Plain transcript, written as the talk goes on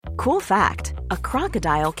Cool fact, a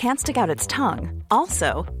crocodile can't stick out its tongue.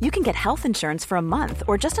 Also, you can get health insurance for a month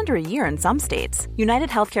or just under a year in some states. United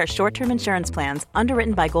Healthcare short-term insurance plans,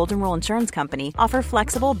 underwritten by Golden Rule Insurance Company, offer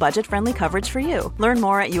flexible, budget-friendly coverage for you. Learn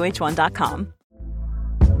more at uh1.com.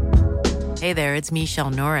 Hey there, it's Michelle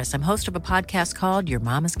Norris. I'm host of a podcast called Your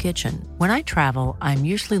Mama's Kitchen. When I travel, I'm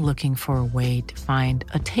usually looking for a way to find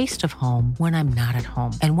a taste of home when I'm not at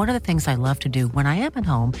home. And one of the things I love to do when I am at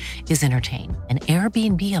home is entertain. And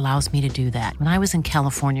Airbnb allows me to do that. When I was in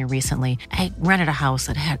California recently, I rented a house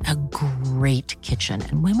that had a great kitchen.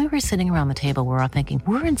 And when we were sitting around the table, we're all thinking,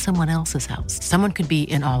 we're in someone else's house. Someone could be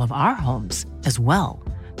in all of our homes as well.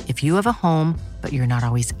 If you have a home, but you're not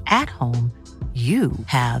always at home, you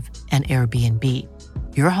have an Airbnb.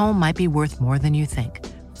 Your home might be worth more than you think.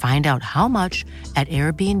 Find out how much at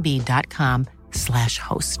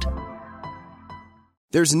airbnb.com/host.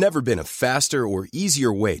 There's never been a faster or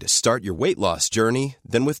easier way to start your weight loss journey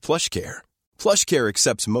than with PlushCare. PlushCare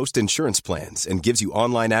accepts most insurance plans and gives you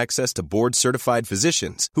online access to board-certified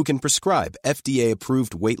physicians who can prescribe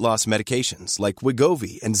FDA-approved weight loss medications like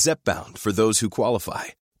Wegovy and Zepbound for those who qualify.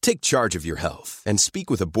 Take charge of your health and speak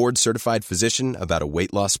with a board-certified physician about a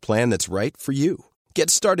weight loss plan that's right for you. Get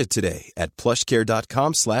started today at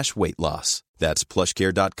plushcare.com/weight loss. That's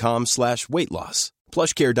plushcare.com/weight loss.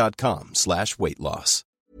 plushcare.com/weight loss.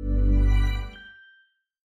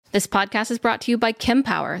 This podcast is brought to you by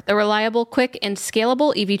Kempower, the reliable, quick, and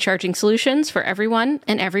scalable EV charging solutions for everyone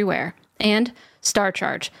and everywhere. And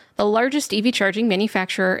StarCharge, the largest EV charging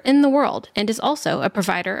manufacturer in the world, and is also a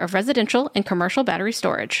provider of residential and commercial battery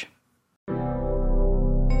storage.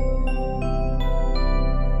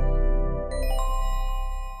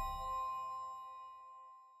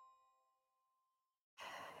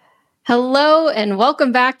 Hello, and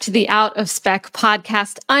welcome back to the Out of Spec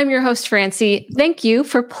podcast. I'm your host, Francie. Thank you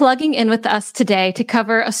for plugging in with us today to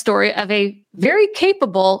cover a story of a very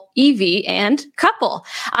capable EV and couple.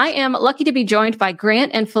 I am lucky to be joined by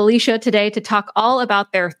Grant and Felicia today to talk all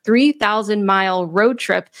about their 3,000-mile road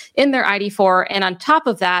trip in their ID.4. And on top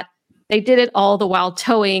of that, they did it all the while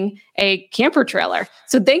towing a camper trailer.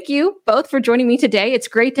 So thank you both for joining me today. It's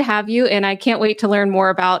great to have you, and I can't wait to learn more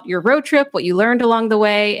about your road trip, what you learned along the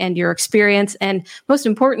way, and your experience, and most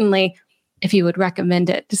importantly, if you would recommend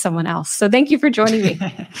it to someone else. So thank you for joining me.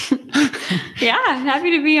 Yeah,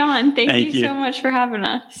 happy to be on. Thank you so much for having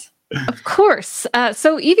us. Of course.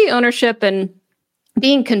 So EV ownership and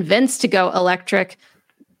being convinced to go electric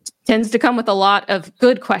tends to come with a lot of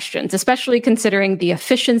good questions, especially considering the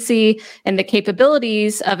efficiency and the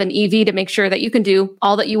capabilities of an EV to make sure that you can do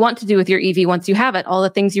all that you want to do with your EV once you have it, all the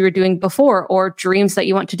things you were doing before or dreams that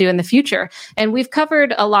you want to do in the future. And we've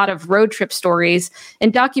covered a lot of road trip stories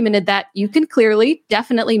and documented that you can clearly,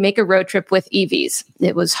 definitely make a road trip with EVs.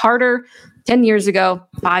 It was harder 10 years ago,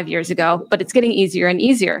 5 years ago, but it's getting easier and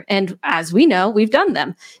easier. And as we know, we've done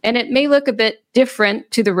them. And it may look a bit different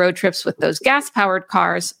to the road trips with those gas-powered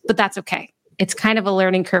cars, but that's okay. It's kind of a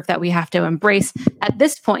learning curve that we have to embrace at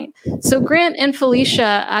this point. So Grant and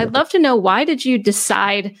Felicia, I'd love to know, why did you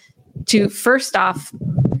decide to, first off,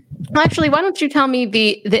 actually, why don't you tell me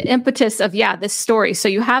the impetus of, this story. So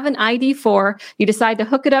you have an ID.4, you decide to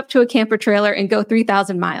hook it up to a camper trailer and go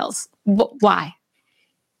 3,000 miles. Why?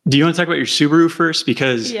 Do you want to talk about your Subaru first?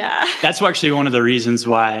 Because that's actually one of the reasons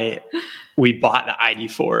why we bought the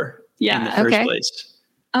ID.4 in the first place.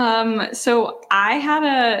 So I had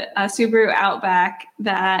a Subaru Outback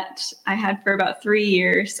that I had for about 3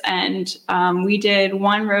 years, and we did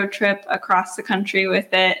one road trip across the country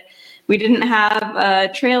with it. We didn't have a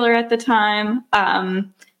trailer at the time,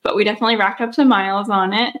 but we definitely racked up some miles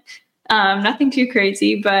on it. Nothing too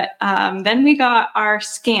crazy, but then we got our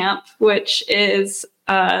Scamp, which is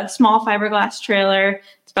a small fiberglass trailer.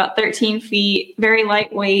 It's about 13 feet, very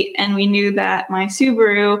lightweight, and we knew that my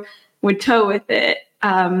Subaru would tow with it.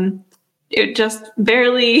 It just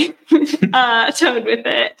barely towed with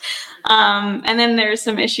it. And then there's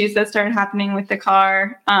some issues that started happening with the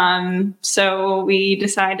car. So we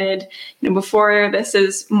decided, before this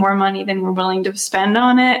is more money than we're willing to spend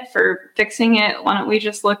on it for fixing it, why don't we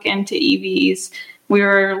just look into EVs? We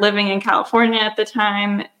were living in California at the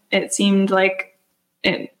time. It seemed like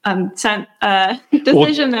decision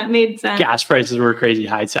that made sense. Gas prices were crazy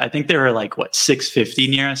high. So I think they were like, $6.50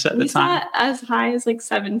 near us at the time? As high as like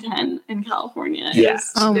 $7.10 in California. Yeah.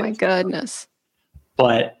 Oh my goodness.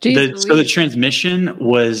 But so the transmission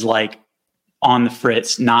was like on the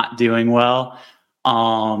fritz, not doing well.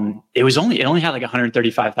 It only had like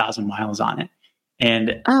 135,000 miles on it.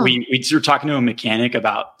 And we were talking to a mechanic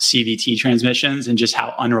about CVT transmissions and just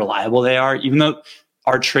how unreliable they are, even though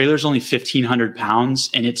our trailer's only 1,500 pounds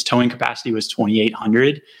and its towing capacity was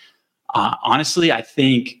 2,800. Honestly, I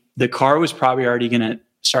think the car was probably already going to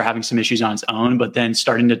start having some issues on its own, but then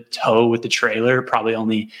starting to tow with the trailer probably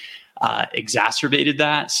only exacerbated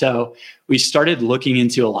that. So we started looking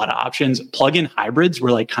into a lot of options. Plug-in hybrids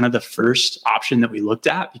were like kind of the first option that we looked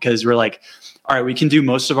at, because we're like, all right, we can do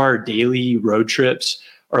most of our daily road trips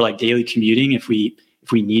or like daily commuting if we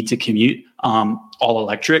need to commute all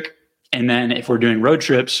electric. And then if we're doing road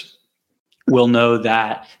trips, we'll know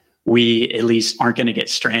that we at least aren't going to get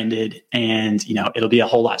stranded, and it'll be a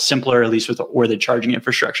whole lot simpler, at least with where the charging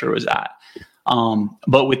infrastructure was at.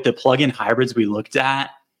 But with the plug-in hybrids we looked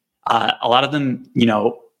at, a lot of them,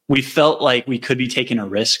 we felt like we could be taking a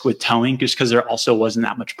risk with towing just because there also wasn't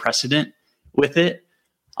that much precedent with it.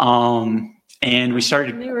 And we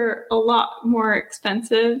started. They were a lot more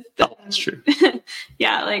expensive. That's true.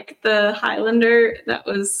 Yeah, like the Highlander, that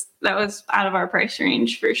was out of our price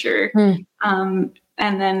range for sure.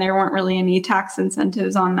 And then there weren't really any tax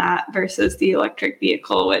incentives on that versus the electric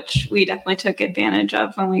vehicle, which we definitely took advantage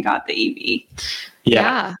of when we got the EV.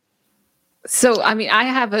 Yeah. So, I mean, I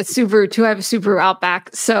have a Subaru too. I have a Subaru Outback.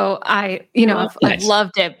 So I've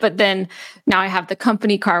loved it. But then now I have the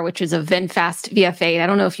company car, which is a VinFast VF8. I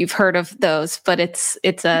don't know if you've heard of those, but it's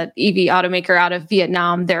a EV automaker out of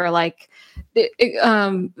Vietnam. They're like,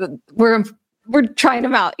 we're trying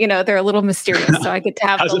them out. They're a little mysterious. So I get to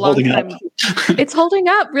have the long time. It's holding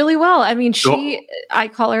up really well. I mean, I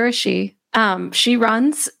call her a she. She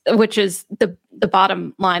runs, which is the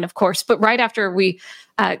bottom line, of course. But right after we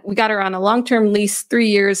got her on a long-term lease, 3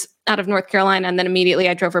 years out of North Carolina, and then immediately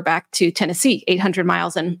I drove her back to Tennessee, 800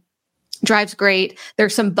 miles, and drives great.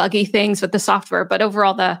 There's some buggy things with the software, but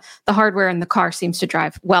overall the hardware in the car seems to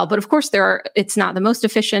drive well. But of course it's not the most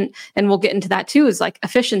efficient, and we'll get into that too, is like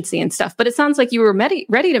efficiency and stuff. But it sounds like you were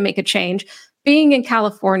ready to make a change. Being in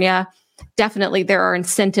California, definitely there are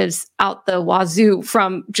incentives out the wazoo,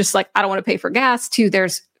 from just like, I don't want to pay for gas, to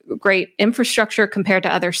there's great infrastructure compared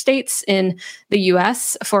to other states in the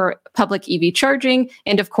US for public EV charging.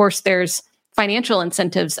 And of course, there's financial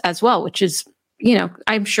incentives as well, which is,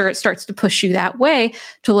 I'm sure it starts to push you that way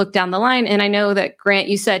to look down the line. And I know that, Grant,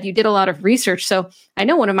 you said you did a lot of research. So I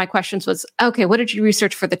know one of my questions was, okay, what did you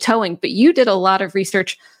research for the towing? But you did a lot of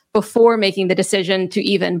research before making the decision to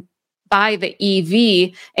even buy the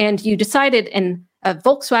EV, and you decided in a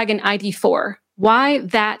Volkswagen ID.4. Why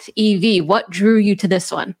that EV? What drew you to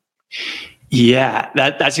this one? Yeah,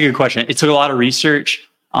 that's a good question. It took a lot of research.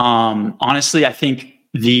 Honestly, I think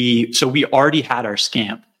so we already had our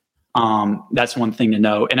Scamp. That's one thing to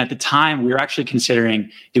know. And at the time, we were actually considering,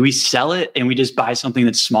 do we sell it and we just buy something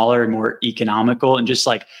that's smaller and more economical and just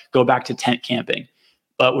like go back to tent camping?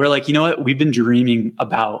 But we're like, you know what? We've been dreaming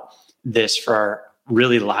about this for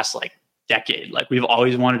really the last decade. Like, we've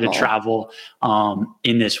always wanted to travel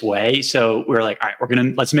in this way. So we're like, all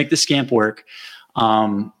right, let's make the Scamp work.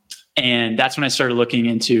 And that's when I started looking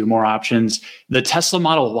into more options. The Tesla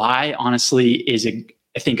Model Y, honestly, is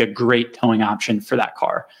I think a great towing option for that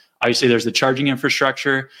car. Obviously, there's the charging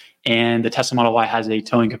infrastructure, and the Tesla Model Y has a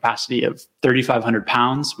towing capacity of 3,500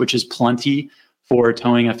 pounds, which is plenty for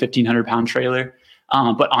towing a 1,500-pound trailer.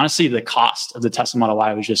 But honestly, the cost of the Tesla Model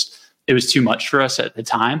Y was too much for us at the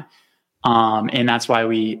time. And that's why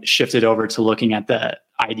we shifted over to looking at the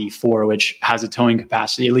ID.4, which has a towing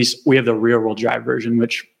capacity. At least we have the rear-wheel drive version,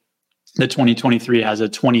 which the 2023 has a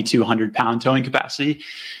 2,200-pound towing capacity.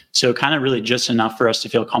 So kind of really just enough for us to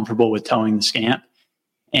feel comfortable with towing the Scamp.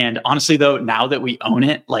 And honestly, though, now that we own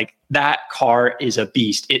it, that car is a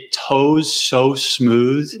beast. It tows so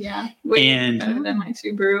smooth. Yeah, way better than my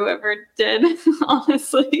Subaru ever did,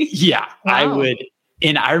 honestly. Yeah, wow. I would.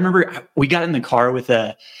 And I remember we got in the car with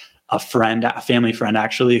a family friend,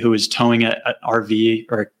 actually, who was towing an RV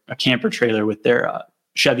or a camper trailer with their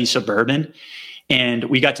Chevy Suburban. And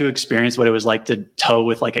we got to experience what it was like to tow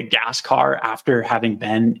with a gas car after having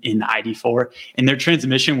been in the ID.4. And their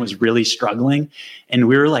transmission was really struggling. And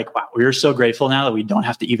we were like, wow, we were so grateful now that we don't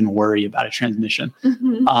have to even worry about a transmission.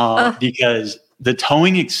 Because the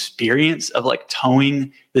towing experience of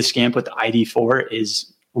towing the Scamp with the ID.4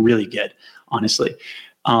 is really good, honestly.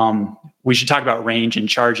 We should talk about range and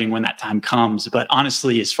charging when that time comes. But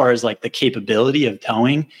honestly, as far as the capability of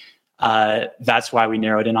towing, that's why we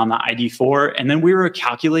narrowed in on the ID.4. And then we were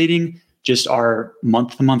calculating just our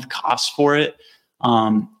month-to-month costs for it.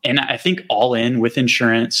 And I think all in with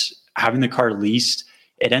insurance, having the car leased,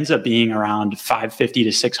 it ends up being around $550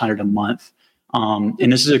 to $600 a month.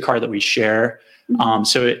 And this is a car that we share.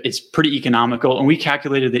 So it's pretty economical. And we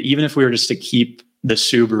calculated that even if we were just to keep the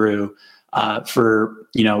Subaru for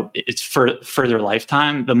its further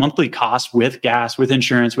lifetime, the monthly cost with gas, with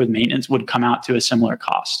insurance, with maintenance would come out to a similar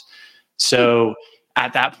cost. So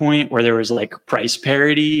at that point where there was like price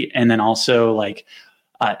parity and then also like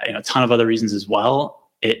a ton of other reasons as well,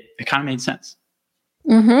 it kind of made sense.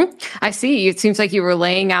 Mm-hmm. I see. It seems like you were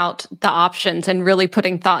laying out the options and really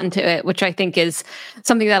putting thought into it, which I think is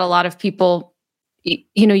something that a lot of people,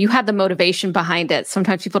 you had the motivation behind it.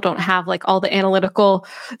 Sometimes people don't have like all the analytical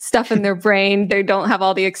stuff in their brain. They don't have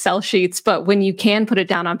all the Excel sheets, but when you can put it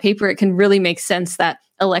down on paper, it can really make sense that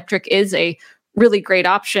electric is a really great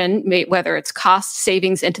option, whether it's cost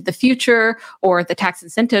savings into the future or the tax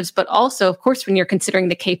incentives, but also, of course, when you're considering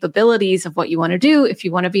the capabilities of what you want to do, if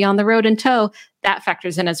you want to be on the road in tow, that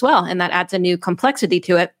factors in as well. And that adds a new complexity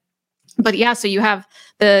to it. But yeah, so you have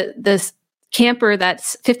this camper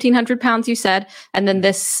that's 1,500 pounds, you said, and then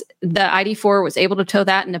the ID.4 was able to tow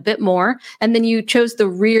that and a bit more. And then you chose the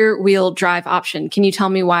rear wheel drive option. Can you tell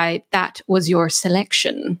me why that was your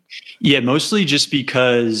selection? Yeah, mostly just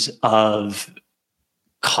because of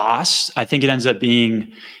cost. I think it ends up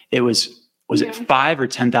being, it was it 5 or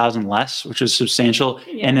 10,000 less, which was substantial.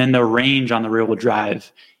 Yeah. And then the range on the rear wheel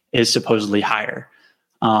drive is supposedly higher.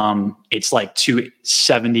 It's like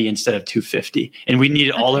 270 instead of 250, and we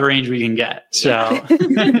need all the range we can get. So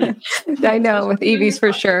I know with EVs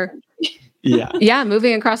for sure. Yeah,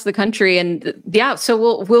 moving across the country, and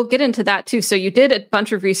so we'll get into that too. So you did a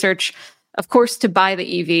bunch of research, of course, to buy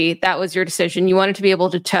the EV. That was your decision. You wanted to be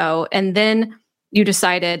able to tow, and then you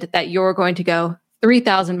decided that you're going to go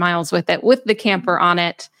 3,000 miles with it, with the camper on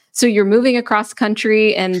it. So you're moving across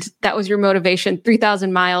country, and that was your motivation,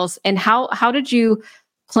 3,000 miles. And how did you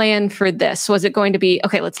plan for this? Was it going to be,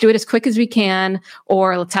 okay, let's do it as quick as we can,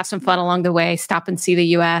 or let's have some fun along the way, stop and see the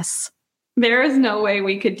US? There is no way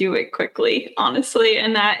we could do it quickly, honestly.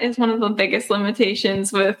 And that is one of the biggest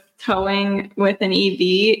limitations with towing with an EV.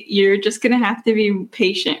 You're just going to have to be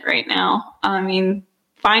patient right now. I mean,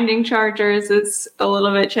 finding chargers is a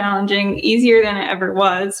little bit challenging, easier than it ever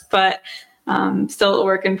was, but still a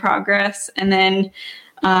work in progress. And then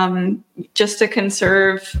just to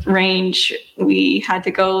conserve range, we had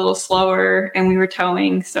to go a little slower and we were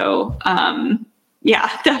towing. So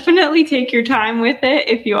definitely take your time with it.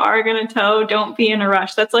 If you are going to tow, don't be in a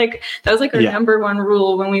rush. That was like our number one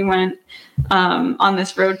rule when we went on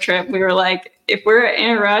this road trip. We were like, if we're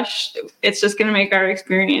in a rush, it's just going to make our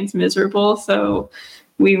experience miserable. So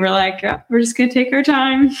we were like, we're just going to take our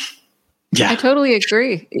time. Yeah, I totally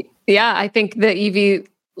agree. Yeah, I think the EV,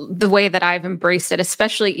 the way that I've embraced it,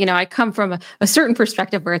 especially, I come from a certain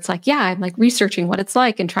perspective where it's like, I'm like researching what it's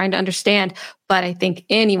like and trying to understand. But I think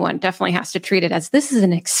anyone definitely has to treat it as this is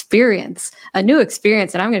an experience, a new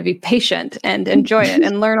experience, and I'm going to be patient and enjoy it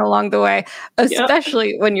and learn along the way,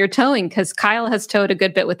 especially when you're towing, because Kyle has towed a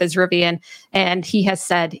good bit with his Rivian, and he has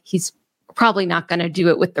said he's probably not going to do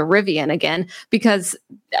it with the Rivian again because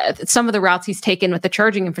some of the routes he's taken with the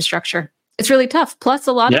charging infrastructure, it's really tough. Plus,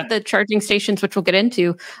 a lot of the charging stations, which we'll get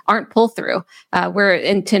into, aren't pull through.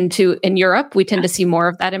 In Europe, we tend to see more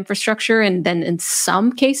of that infrastructure, and then in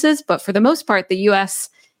some cases, but for the most part, the US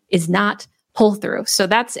is not pull through. So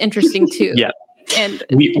that's interesting too. And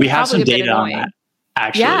we have some data on that,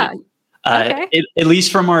 actually. Yeah. Okay. At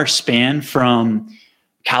least from our span from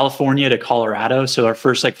California to Colorado, so our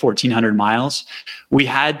first 1,400 miles, we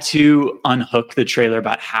had to unhook the trailer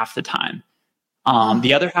about half the time.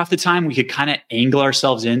 The other half the time, we could kind of angle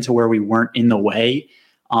ourselves into where we weren't in the way.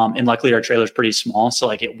 And luckily, our trailer's pretty small,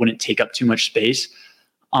 so it wouldn't take up too much space.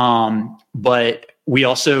 But we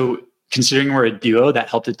also, considering we're a duo, that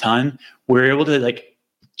helped a ton. We were able to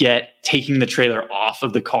get taking the trailer off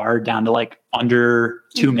of the car down to under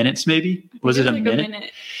 2 minutes, maybe. Was it a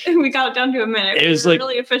minute? We got it down to a minute. It was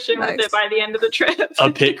really efficient with it by the end of the trip.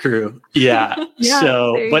 A pit crew. Yeah.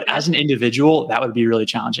 But as an individual, that would be really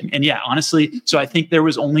challenging. And honestly, so I think there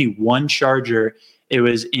was only one charger. It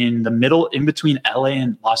was in the middle, in between LA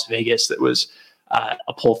and Las Vegas, that was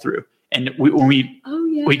a pull through. And when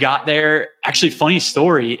we got there, actually, funny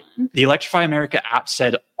story, the Electrify America app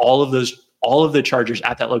said all of the chargers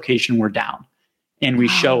at that location were down. And we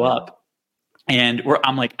show up. And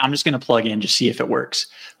I'm just going to plug in, just see if it works.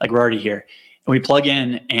 We're already here. And we plug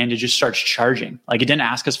in and it just starts charging. It didn't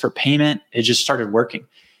ask us for payment. It just started working.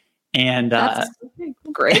 And that's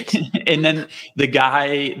great. And then the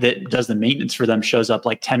guy that does the maintenance for them shows up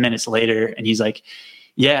 10 minutes later. And he's like,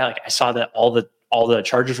 I saw that all the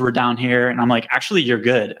chargers were down here. And I'm like, actually, you're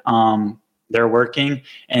good. They're working,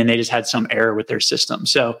 and they just had some error with their system.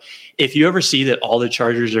 So if you ever see that all the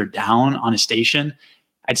chargers are down on a station,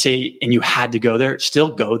 I'd say, and you had to go there,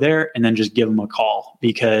 still go there and then just give them a call,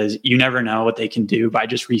 because you never know what they can do by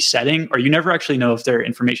just resetting, or you never actually know if their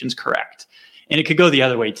information is correct. And it could go the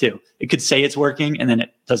other way too. It could say it's working and then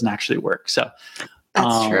it doesn't actually work. So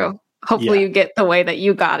that's true. hopefully you get the way that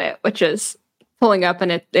you got it, which is pulling up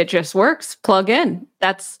and it just works. Plug in.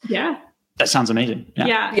 That sounds amazing.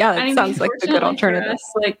 Yeah. That sounds like a good alternative.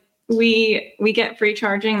 Like we get free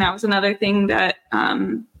charging. That was another thing that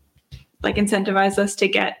like incentivized us to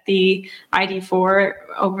get the ID.4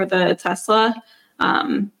 over the Tesla.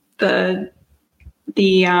 The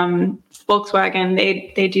Volkswagen,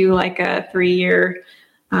 they do like a 3-year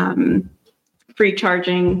free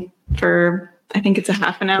charging for, I think it's a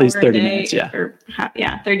half an hour. At least 30 minutes, yeah.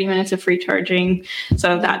 30 minutes of free charging.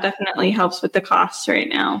 So that definitely helps with the costs right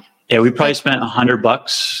now. Yeah, we probably spent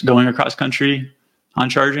 $100 going across country on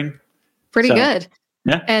charging. Pretty good.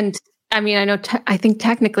 Yeah. And I mean, I know, I think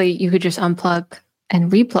technically you could just unplug and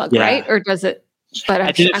replug, right? Or does it? But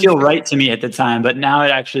it didn't feel right to me at the time, but now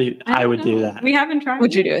it actually, I would do that. We haven't tried it.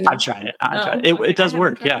 Would you do it? I've tried it. It does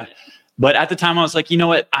work, yeah. But at the time I was like, you know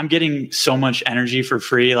what? I'm getting so much energy for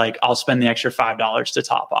free. Like I'll spend the extra $5 to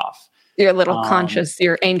top off. Your little conscious,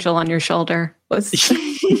 your angel on your shoulder was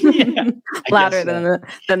louder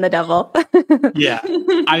than the devil. Yeah.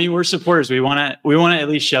 I mean, we're supporters. We want to at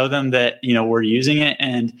least show them that, we're using it.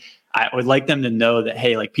 And I would like them to know that,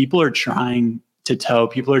 hey, like people are trying to tow,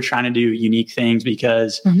 people are trying to do unique things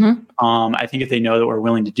because I think if they know that we're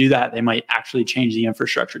willing to do that, they might actually change the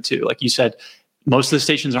infrastructure too. Like you said, most of the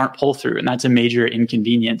stations aren't pull through, and that's a major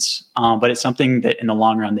inconvenience. But it's something that in the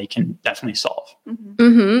long run they can definitely solve.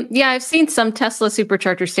 Yeah, I've seen some Tesla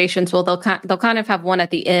supercharger stations. Well, they'll kind of have one at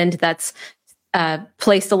the end that's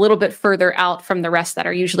placed a little bit further out from the rest that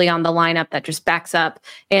are usually on the lineup that just backs up.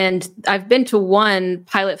 And I've been to one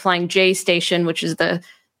Pilot Flying J station, which is the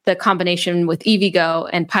combination with EVgo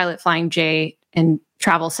and Pilot Flying J and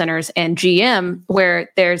travel centers and GM, where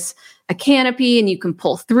there's a canopy and you can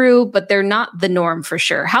pull through, but they're not the norm for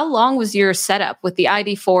sure. How long was your setup with the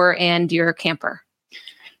ID.4 and your camper?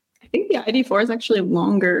 I think the ID.4 is actually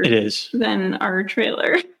longer than our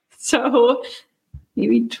trailer. So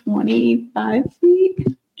maybe 25 feet?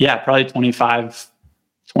 Yeah, probably 25,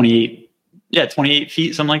 28. Yeah, 28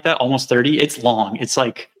 feet, something like that. Almost 30. It's long. It's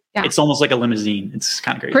like, it's almost like a limousine. It's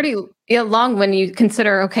kind of crazy. Pretty long when you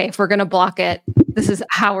consider, okay, if we're going to block it, this is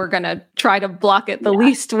how we're going to try to block it the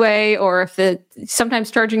least way. Or if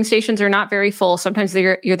sometimes charging stations are not very full. Sometimes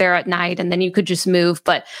you're there at night and then you could just move.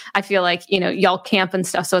 But I feel like, y'all camp and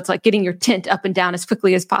stuff. So it's like getting your tent up and down as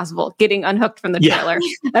quickly as possible, getting unhooked from the trailer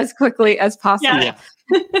as quickly as possible. Yeah.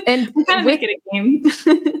 And kind of make it a game.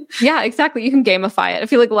 Yeah, exactly. You can gamify it. I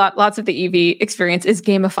feel like lots of the EV experience is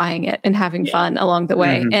gamifying it and having fun along the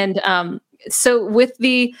way. And so with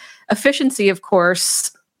the efficiency, of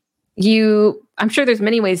course, I'm sure there's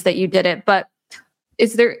many ways that you did it, but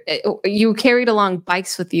you carried along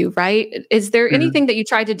bikes with you, right? Is there anything that you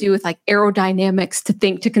tried to do with like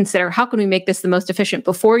aerodynamics to consider how can we make this the most efficient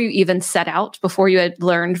before you even set out, before you had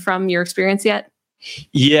learned from your experience yet?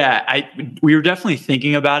 Yeah, we were definitely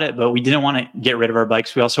thinking about it, but we didn't want to get rid of our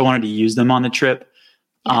bikes. We also wanted to use them on the trip.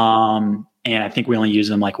 And I think we only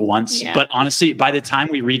used them like once. But honestly, by the time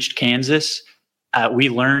we reached Kansas, we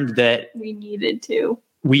learned that we needed to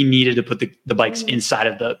put the bikes inside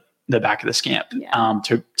of the back of the Scamp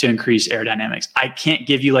to increase aerodynamics. I can't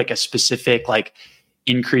give you like a specific like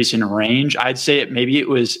increase in range. I'd say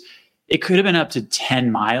it could have been up to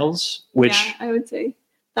 10 miles, which I would say.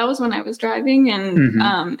 That was when I was driving,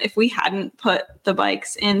 and if we hadn't put the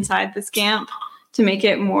bikes inside the Scamp to make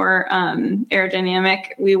it more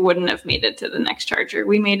aerodynamic, we wouldn't have made it to the next charger.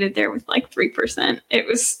 We made it there with like 3%. It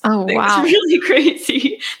was really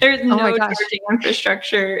crazy. There's no charging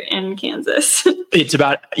infrastructure in Kansas. It's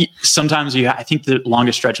about sometimes I think the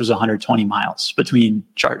longest stretch was 120 miles between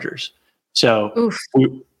chargers. So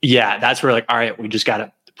that's where like, all right, we just got to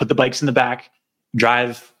put the bikes in the back,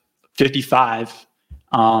 drive 55.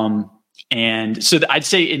 And so I'd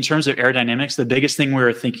say in terms of aerodynamics, the biggest thing we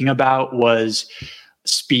were thinking about was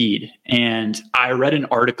speed. And I read an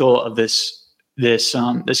article of this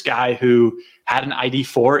guy who had an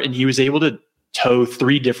ID.4 and he was able to tow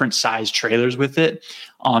 3 different size trailers with it,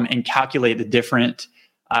 and calculate the different,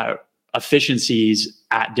 efficiencies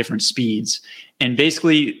at different speeds. And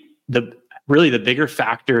basically the bigger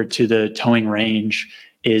factor to the towing range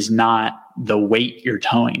is not the weight you're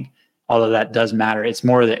towing, although that does matter. It's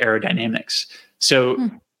more the aerodynamics. So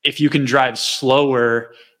if you can drive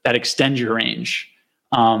slower, that extends your range,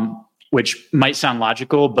 which might sound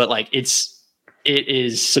logical, but like it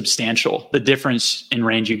is substantial. The difference in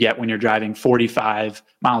range you get when you're driving 45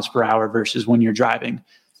 miles per hour versus when you're driving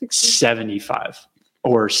 75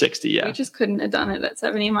 or 60. Yeah. We just couldn't have done it at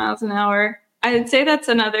 70 miles an hour. I'd say that's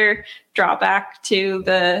another drawback to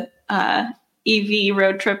the, EV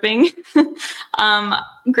road tripping.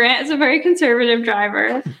 Grant is a very conservative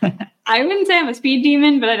driver, I wouldn't say I'm a speed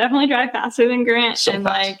demon, but I definitely drive faster than Grant. So and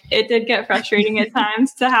fast. like it did get frustrating at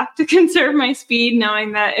times to have to conserve my speed,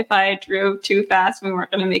 knowing that if I drove too fast, we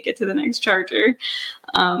weren't going to make it to the next charger.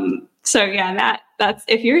 So yeah, that's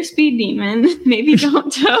if you're a speed demon, maybe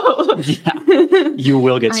don't tow. Yeah, you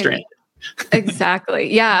will get stranded.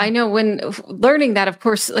 Exactly. Yeah, I know when learning that, of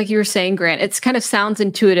course, like you were saying, Grant, it's kind of sounds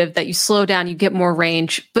intuitive that you slow down, you get more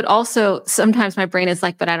range, but also sometimes my brain is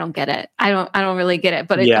like, but I don't get it. I don't really get it.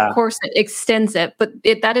 But of course it extends it, but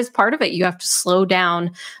that is part of it. You have to slow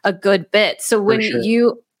down a good bit. So when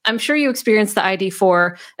I'm sure you experienced the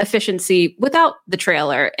ID.4 efficiency without the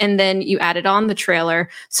trailer, and then you added on the trailer.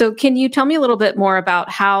 So can you tell me a little bit more about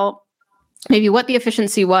maybe what the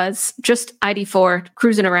efficiency was, just ID.4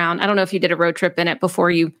 cruising around? I don't know if you did a road trip in it before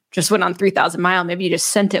you just went on 3,000 mile. Maybe you just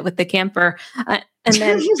sent it with the camper. And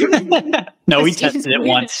then no, we tested it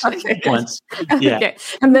once. Okay. Once. Yeah. Okay.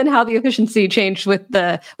 And then how the efficiency changed with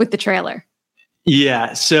the trailer.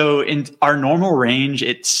 Yeah. So in our normal range,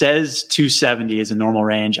 it says 270 is a normal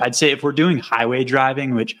range. I'd say if we're doing highway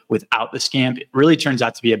driving, which without the Scamp, it really turns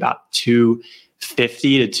out to be about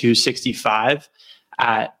 250 to 265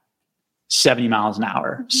 at 70 miles an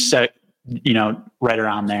hour. So, right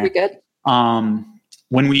around there. Pretty good.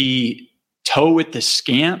 When we tow with the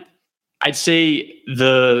Scamp, I'd say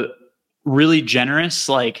the really generous,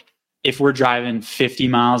 like if we're driving 50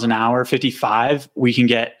 miles an hour, 55, we can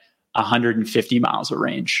get 150 miles of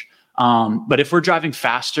range. But if we're driving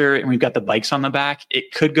faster and we've got the bikes on the back,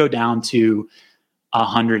 it could go down to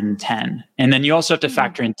 110. And then you also have to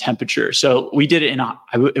factor in temperature. So we did it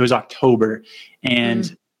it was October,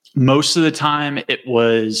 and most of the time it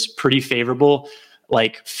was pretty favorable,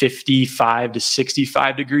 like 55 to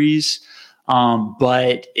 65 degrees.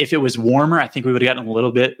 But if it was warmer, I think we would have gotten a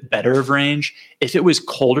little bit better of range. If it was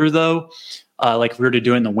colder though, like if we were to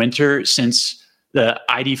do it in the winter, since the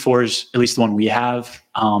ID.4 is, at least the one we have,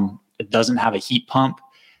 it doesn't have a heat pump,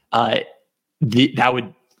 that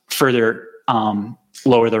would further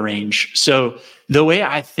lower the range. So the way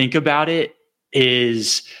I think about it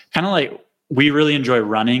is kind of like, we really enjoy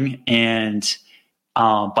running and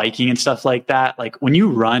biking and stuff like that. Like when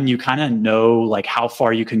you run, you kind of know like how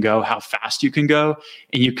far you can go, how fast you can go.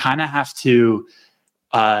 And you kind of have to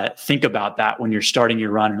think about that when you're starting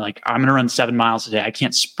your run. Like, I'm going to run 7 miles a day. I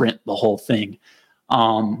can't sprint the whole thing.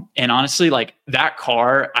 And honestly, like that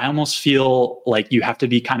car, I almost feel like you have to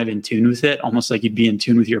be kind of in tune with it, almost like you'd be in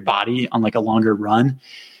tune with your body on like a longer run,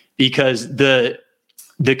 because the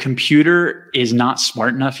computer is not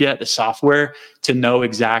smart enough yet, the software, to know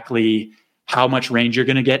exactly how much range you're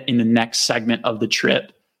going to get in the next segment of the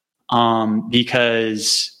trip.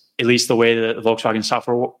 Because at least the way the Volkswagen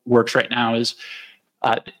software works right now is,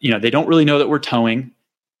 they don't really know that we're towing.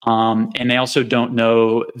 And they also don't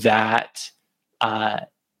know that,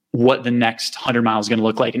 what the next 100 miles is going to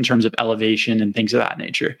look like in terms of elevation and things of that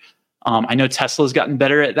nature. I know Tesla's gotten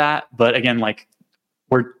better at that, but again, like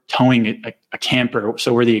we're towing a camper,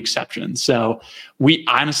 so we're the exception. So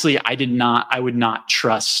I would not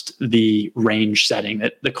trust the range setting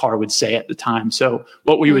that the car would say at the time. So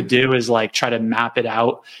what we would do is like try to map it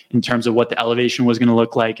out in terms of what the elevation was going to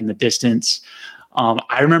look like and the distance.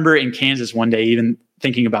 I remember in Kansas one day, even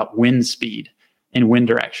thinking about wind speed and wind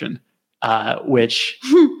direction. Which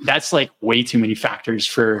that's like way too many factors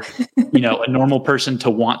for, a normal person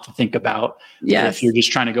to want to think about. Yes. If you're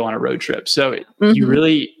just trying to go on a road trip. So you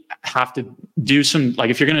really have to do some,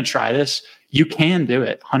 like, if you're going to try this, you can do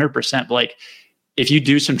it 100%. But like, if you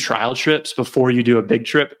do some trial trips before you do a big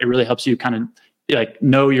trip, it really helps you kind of like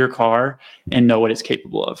know your car and know what it's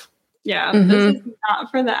capable of. Yeah. This is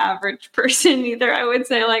not for the average person either. I would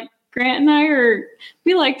say like Grant and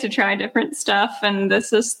we like to try different stuff, and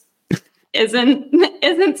this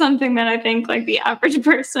isn't something that I think like the average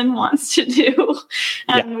person wants to do.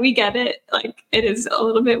 And we get it. Like it is a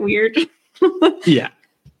little bit weird. Yeah.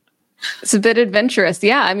 It's a bit adventurous.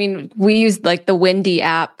 Yeah. I mean, we used like the Windy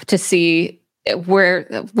app to see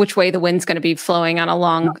which way the wind's going to be flowing on a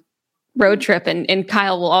long road trip. And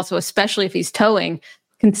Kyle will also, especially if he's towing,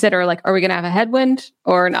 consider like, are we going to have a headwind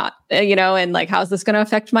or not? And like, how's this going to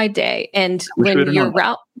affect my day? And when your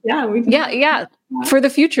route, for the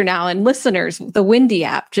future now, and listeners, the Windy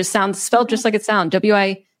app just sounds spelled just like it sounds,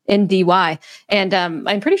 WINDY. And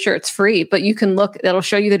I'm pretty sure it's free, but you can look, it'll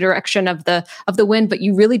show you the direction of the wind. But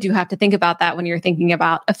you really do have to think about that when you're thinking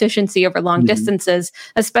about efficiency over long distances,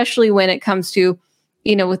 especially when it comes to,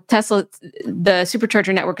 with Tesla, the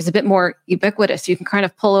supercharger network is a bit more ubiquitous. You can kind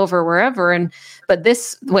of pull over wherever. But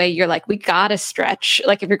this way you're like, we got to stretch,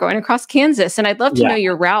 like if you're going across Kansas. And I'd love to know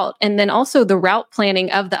your route. And then also the route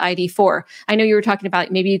planning of the ID.4. I know you were talking about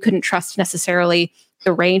maybe you couldn't trust necessarily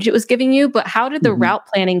the range it was giving you, but how did the route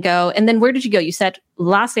planning go? And then where did you go? You said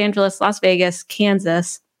Los Angeles, Las Vegas,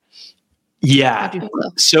 Kansas. Yeah.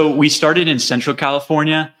 So we started in Central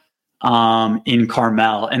California, in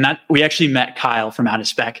Carmel, and that we actually met Kyle from Out of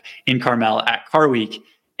Spec in Carmel at Car Week.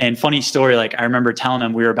 And funny story, like I remember telling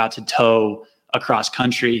him we were about to tow across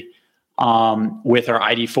country with our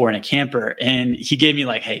ID.4 in a camper, and he gave me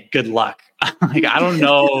like, "Hey, good luck." Like, I don't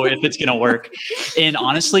know if it's gonna work. And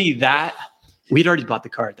honestly, that we'd already bought the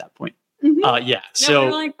car at that point. Yeah. No, so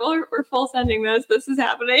we're like, we're full sending this. This is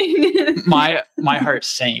happening. my heart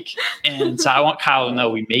sank, and so I want Kyle to know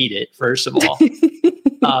we made it, first of all.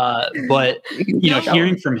 But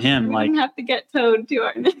hearing from him, we like, didn't have to get towed to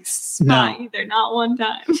our next spot either, not one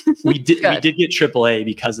time. we did get AAA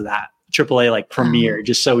because of that. AAA like Premier,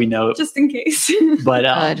 just so we know, just in case.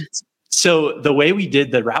 But so the way we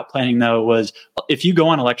did the route planning though was, if you go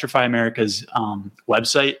on Electrify America's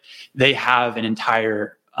website, they have an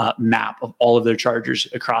entire map of all of their chargers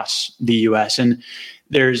across the US. And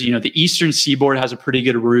there's, the Eastern Seaboard has a pretty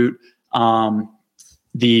good route.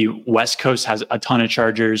 The West Coast has a ton of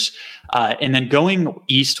chargers. And then going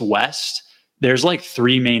east-west, there's like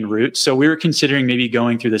 3 main routes. So we were considering maybe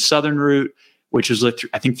going through the southern route, which was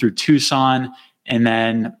I think through Tucson, and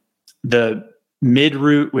then the mid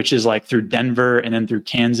route, which is like through Denver and then through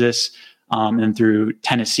Kansas, and then through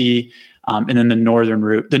Tennessee. And then the northern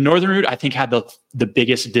route. The northern route, I think, had the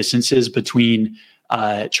biggest distances between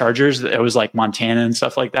chargers. It was like Montana and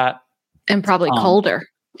stuff like that. And probably colder.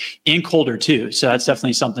 And colder too. So that's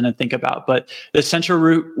definitely something to think about. But the central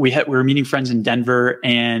route, we were meeting friends in Denver,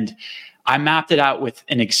 and I mapped it out with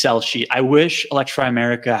an Excel sheet. I wish Electrify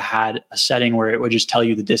America had a setting where it would just tell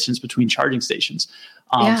you the distance between charging stations,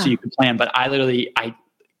 so you could plan. But I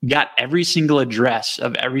got every single address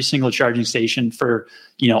of every single charging station for,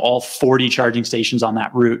 all 40 charging stations on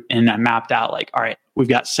that route. And I mapped out like, all right, we've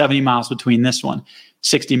got 70 miles between this one,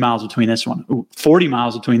 60 miles between this one, 40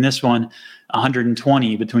 miles between this one,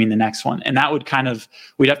 120 between the next one. And that would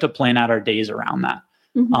we'd have to plan out our days around that.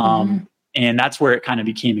 And that's where it kind of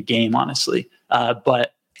became a game, honestly.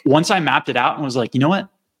 But once I mapped it out and was like, you know what?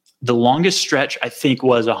 The longest stretch I think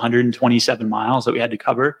was 127 miles that we had to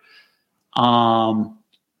cover.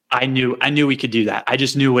 I knew we could do that. I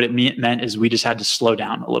just knew what it meant is we just had to slow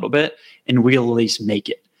down a little bit, and we'll at least make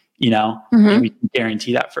it, and we can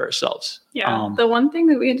guarantee that for ourselves. Yeah. The one thing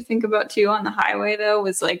that we had to think about too on the highway though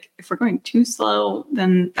was like, if we're going too slow,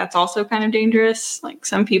 then that's also kind of dangerous. Like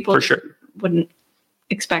some people for sure wouldn't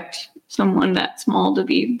expect someone that small to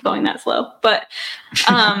be going that slow. But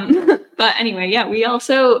but anyway, yeah, we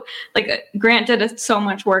also like Grant did so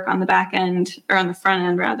much work on the back end, or on the front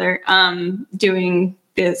end rather, doing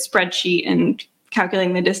the spreadsheet and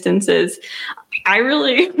calculating the distances. I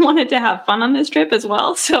really wanted to have fun on this trip as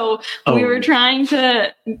well. So we were trying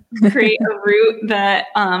to create a route that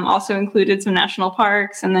also included some national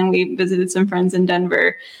parks. And then we visited some friends in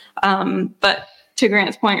Denver. But to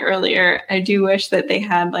Grant's point earlier, I do wish that they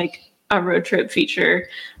had like a road trip feature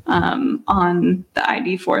on the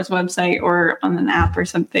ID.4's website or on an app or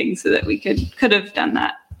something, so that we could have done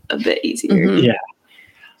that a bit easier. Yeah.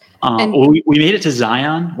 We made it to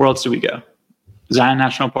Zion. Where else did we go? Zion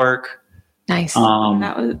National Park. Nice.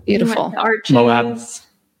 That was beautiful. Arches,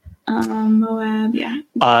 Moab. Yeah.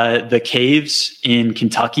 The caves in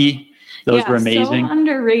Kentucky. Those were amazing. So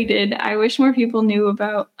underrated. I wish more people knew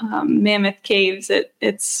about Mammoth Caves.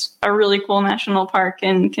 It's a really cool national park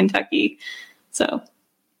in Kentucky. So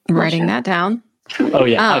writing that down. Oh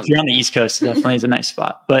yeah. If you're on the East Coast, it definitely is a nice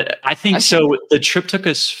spot. But I think so. The trip took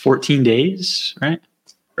us 14 days, right?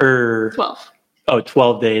 Or 12.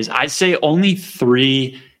 12 days. I'd say only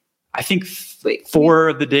 3. I think 4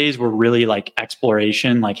 of the days were really like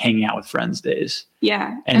exploration, like hanging out with friends days.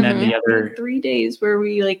 Yeah. And then the other 3 days where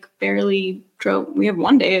we like barely drove. We have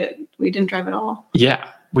one day we didn't drive at all. Yeah.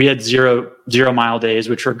 We had 0 mile days,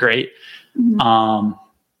 which were great. And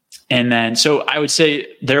then, so I would say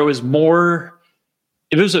there was more,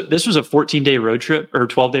 this was a 14-day road trip or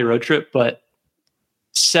 12-day road trip, but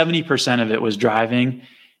 70% of it was driving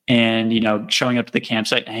and, showing up to the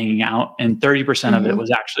campsite and hanging out. And 30% of it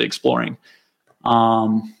was actually exploring.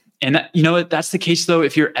 And that, that's the case though,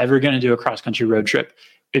 if you're ever going to do a cross-country road trip,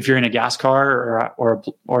 if you're in a gas car or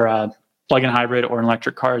a plug-in hybrid or an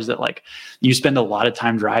electric car, is that like you spend a lot of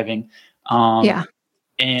time driving.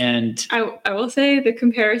 And I will say the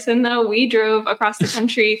comparison though, we drove across the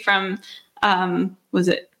country from, was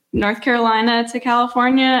it North Carolina to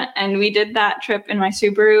California? And we did that trip in my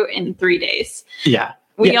Subaru in 3 days. Yeah.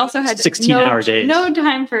 We also had 16-hour days. No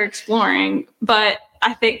time for exploring, but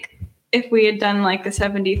I think if we had done like the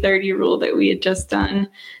 70-30 rule that we had just done,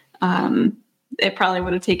 it probably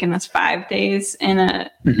would have taken us 5 days in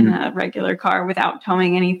a regular car without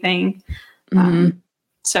towing anything.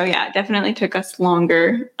 So yeah, it definitely took us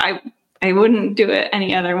longer. I wouldn't do it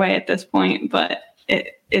any other way at this point, but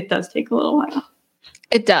it does take a little while.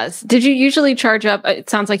 It does. Did you usually charge up? It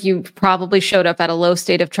sounds like you probably showed up at a low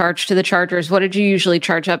state of charge to the chargers. What did you usually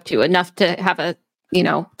charge up to? Enough to have a,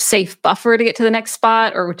 safe buffer to get to the next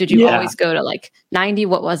spot? Or did you always go to like 90?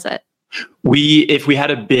 What was it? If we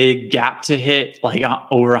had a big gap to hit, like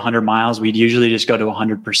over 100 miles, we'd usually just go to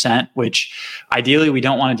 100%, which ideally we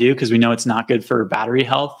don't want to do because we know it's not good for battery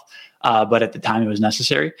health. But at the time it was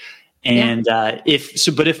necessary. And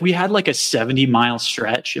if we had like a 70-mile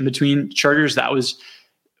stretch in between chargers,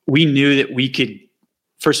 we knew that we could,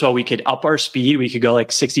 first of all, we could up our speed. We could go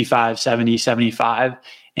like 65, 70, 75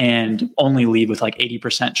 and only leave with like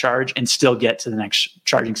 80% charge and still get to the next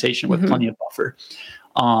charging station with plenty of buffer.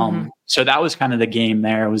 So that was kind of the game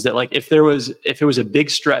there, was that like, if it was a big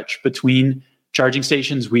stretch between charging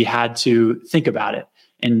stations, we had to think about it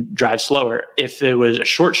and drive slower. If it was a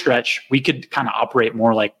short stretch, we could kind of operate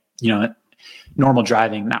more like, normal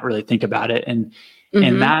driving, not really think about it. And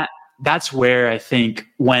that's where I think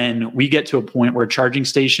when we get to a point where charging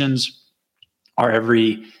stations are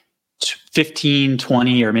every 15,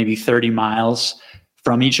 20, or maybe 30 miles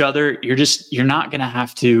from each other, you're not going to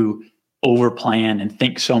have to overplan and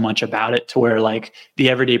think so much about it to where like the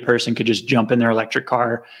everyday person could just jump in their electric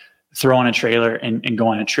car, throw on a trailer and go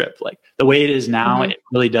on a trip. Like the way it is now, it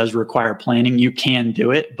really does require planning. You can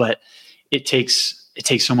do it, but it takes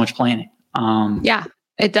so much planning. Yeah,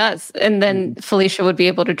 it does. And then Felicia would be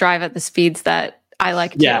able to drive at the speeds that I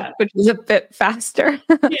like to, which is a bit faster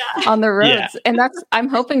on the roads. Yeah. And I'm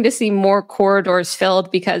hoping to see more corridors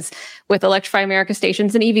filled, because with Electrify America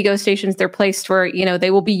stations and EVgo stations, they're placed where,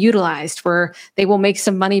 they will be utilized, where they will make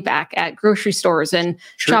some money back at grocery stores and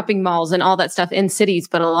shopping malls and all that stuff in cities.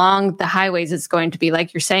 But along the highways, it's going to be,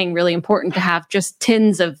 like you're saying, really important to have just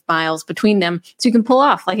tens of miles between them so you can pull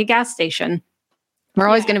off like a gas station. We're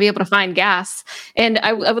always going to be able to find gas. And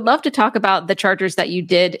I would love to talk about the chargers that you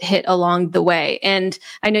did hit along the way. And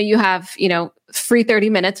I know you have, free 30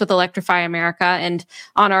 minutes with Electrify America. And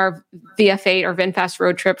on our VF8 or VinFast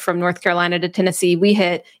road trip from North Carolina to Tennessee, we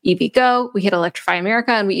hit EVgo, we hit Electrify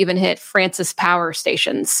America, and we even hit Francis Power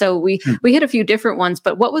stations. So we hit a few different ones.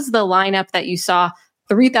 But what was the lineup that you saw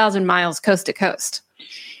 3,000 miles coast to coast?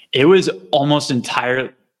 It was almost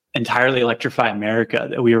entirely Electrify America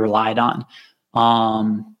that we relied on.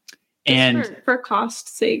 And for cost's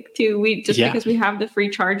sake too, because we have the free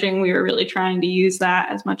charging, we were really trying to use that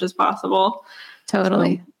as much as possible.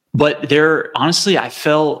 Totally. But honestly, I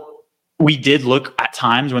felt we did look at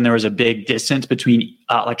times when there was a big distance between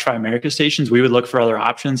Electrify America stations. We would look for other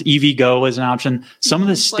options. EVgo was an option. Some of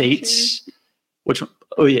the states, which one?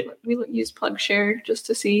 Oh yeah, we use PlugShare just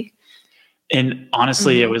to see. And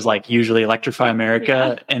honestly, it was like usually Electrify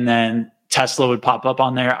America, and then Tesla would pop up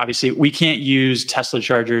on there. Obviously, we can't use Tesla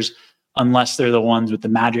chargers unless they're the ones with the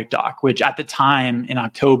Magic Dock, which at the time in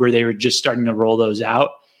October, they were just starting to roll those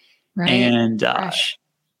out. Right. And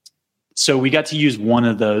so we got to use one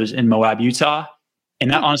of those in Moab, Utah.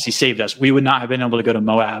 And that honestly saved us. We would not have been able to go to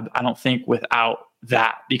Moab, I don't think, without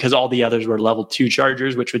that, because all the others were level 2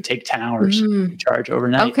 chargers, which would take 10 hours to charge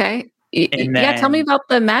overnight. Okay. Tell me about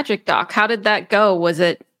the Magic Dock. How did that go? Was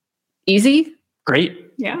it easy?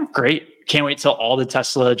 Great. Yeah. Great. Can't wait till all the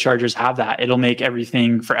Tesla chargers have that. It'll make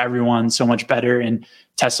everything for everyone so much better, and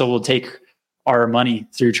Tesla will take our money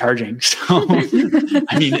through charging. So,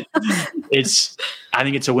 I mean, I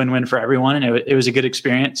think it's a win-win for everyone, and it was a good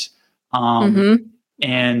experience. And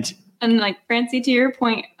like Francie, to your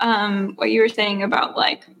point, what you were saying about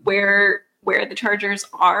like where the chargers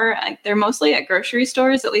are, like they're mostly at grocery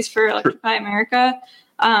stores, at least for Electrify America,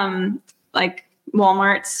 like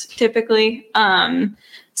Walmart's typically.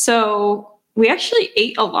 So we actually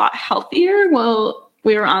ate a lot healthier while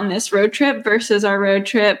we were on this road trip versus our road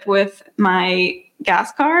trip with my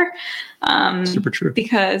gas car. Super true.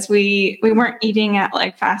 Because we weren't eating at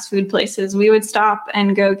like fast food places. We would stop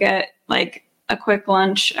and go get like a quick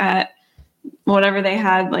lunch at whatever they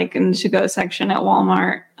had like in the to-go section at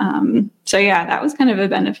Walmart. So yeah, that was kind of a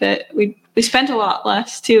benefit. We spent a lot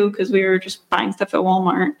less too, because we were just buying stuff at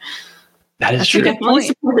Walmart. That's true.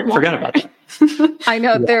 Forgot about that. I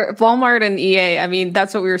know they're Walmart and EA. I mean,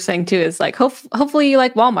 that's what we were saying too, is like, hopefully you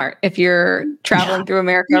like Walmart if you're traveling through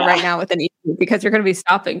America right now with an EV, because you're going to be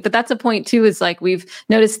stopping. But that's a point too, is like, we've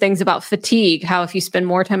noticed things about fatigue, how if you spend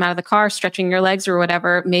more time out of the car, stretching your legs or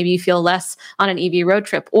whatever, maybe you feel less on an EV road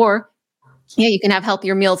trip. Or Yeah, you can have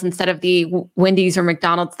healthier meals instead of the Wendy's or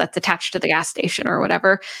McDonald's that's attached to the gas station or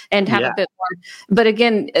whatever, and have a bit more. But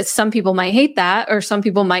again, some people might hate that, or some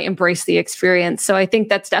people might embrace the experience. So I think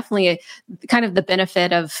that's definitely kind of the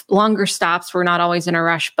benefit of longer stops. We're not always in a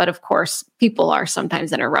rush, but of course, people are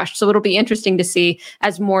sometimes in a rush. So it'll be interesting to see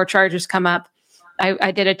as more chargers come up.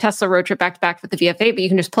 I did a Tesla road trip back to back with the VF8, but you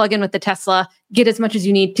can just plug in with the Tesla, get as much as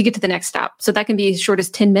you need to get to the next stop. So that can be as short as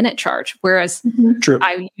 10-minute charge. Whereas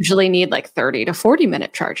I usually need like 30 to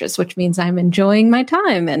 40-minute charges, which means I'm enjoying my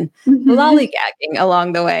time and lollygagging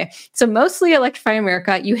along the way. So mostly Electrify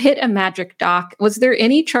America, you hit a magic dock. Was there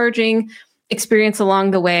any charging experience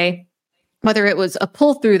along the way, whether it was a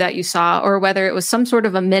pull through that you saw or whether it was some sort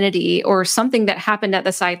of amenity or something that happened at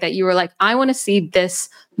the site that you were like, I want to see this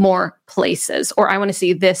more places, or I want to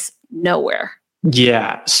see this nowhere?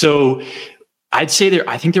 Yeah. So I'd say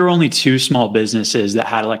I think there were only 2 small businesses that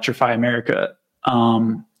had Electrify America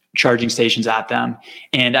charging stations at them.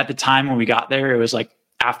 And at the time when we got there, it was like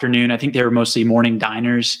afternoon. I think they were mostly morning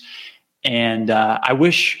diners. And I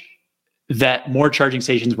wish that more charging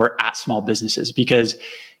stations were at small businesses, because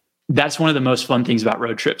that's one of the most fun things about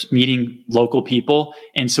road trips, meeting local people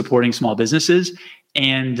and supporting small businesses.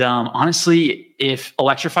 And honestly, if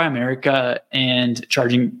Electrify America and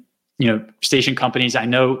charging, station companies, I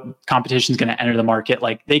know competition is going to enter the market.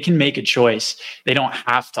 Like, they can make a choice. They don't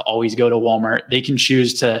have to always go to Walmart. They can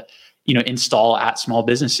choose to, install at small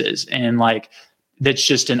businesses. And like, that's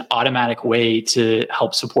just an automatic way to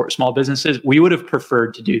help support small businesses. We would have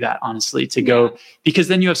preferred to do that, honestly, to go, because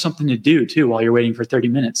then you have something to do too while you're waiting for 30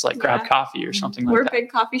 minutes, like grab coffee or something like that. We're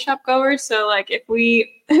big coffee shop goers. So like if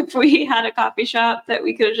we had a coffee shop that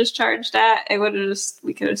we could have just charged at,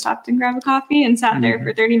 we could have stopped and grabbed a coffee and sat there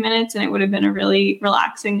for 30 minutes, and it would have been a really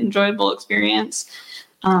relaxing, enjoyable experience.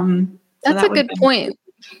 That's a good point.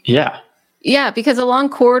 Yeah. Yeah, because along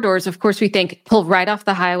corridors, of course, we think pull right off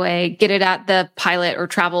the highway, get it at the Pilot or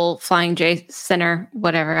Travel Flying J Center,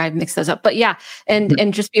 whatever. I mixed those up, but yeah, and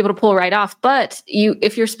just be able to pull right off. But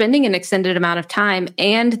if you're spending an extended amount of time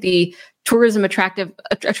and the tourism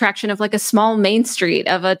attraction of like a small main street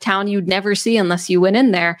of a town you'd never see unless you went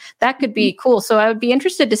in there, that could be cool. So I would be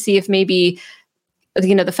interested to see if maybe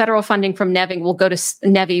the federal funding from NEVI will go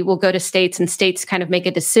to states, and states kind of make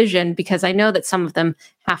a decision, because I know that some of them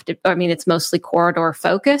have to, it's mostly corridor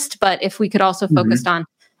focused, but if we could also focus on,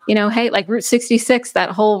 hey, like Route 66, that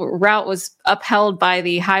whole route was upheld by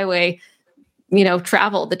the highway,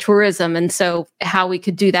 travel, the tourism. And so how we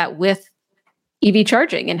could do that with EV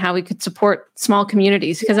charging and how we could support small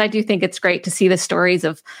communities, because I do think it's great to see the stories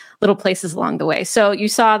of little places along the way. So you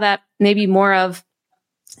saw that maybe more of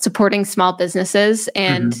supporting small businesses.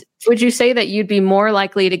 And would you say that you'd be more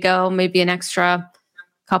likely to go maybe an extra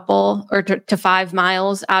couple or to 5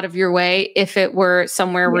 miles out of your way if it were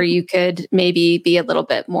somewhere where you could maybe be a little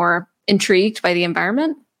bit more intrigued by the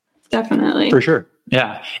environment? Definitely. For sure.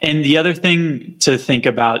 Yeah. And the other thing to think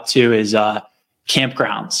about too is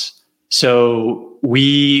campgrounds. So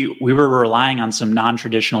we were relying on some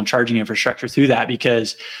non-traditional charging infrastructure through that,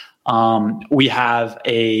 because we have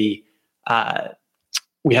a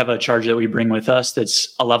charger that we bring with us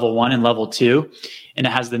that's a level 1 and level 2, and it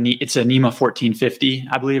has it's a NEMA 1450,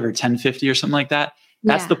 I believe, or 1050 or something like that.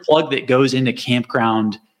 That's the plug that goes into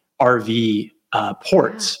campground RV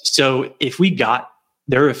ports. So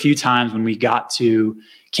there were a few times when we got to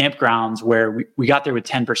campgrounds where we got there with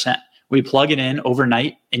 10%. We plug it in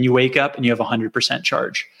overnight and you wake up and you have 100%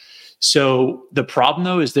 charge. So the problem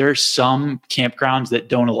though is there are some campgrounds that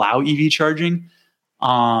don't allow EV charging.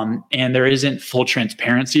 And there isn't full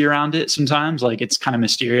transparency around it sometimes. Like, it's kind of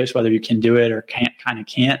mysterious whether you can do it or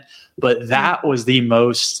can't. But that was the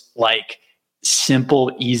most like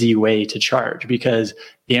simple, easy way to charge, because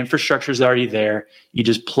the infrastructure is already there. You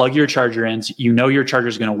just plug your charger in. So your charger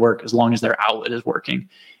is going to work as long as their outlet is working,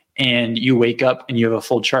 and you wake up and you have a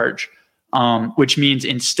full charge. Which means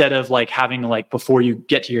instead of like having to, like, before you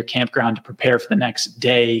get to your campground to prepare for the next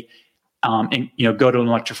day, and go to an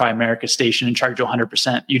Electrify America station and charge to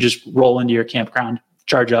 100%. You just roll into your campground,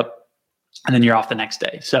 charge up, and then you're off the next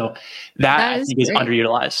day. So that I think is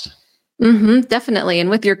underutilized. Definitely.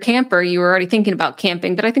 And with your camper, you were already thinking about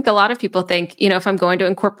camping, but I think a lot of people think, if I'm going to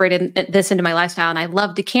incorporate this into my lifestyle and I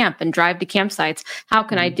love to camp and drive to campsites, how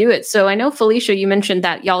can I do it? So I know, Felicia, you mentioned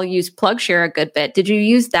that y'all use PlugShare a good bit. Did you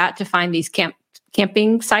use that to find these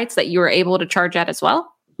camping sites that you were able to charge at as well?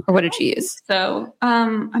 Or what did you use? So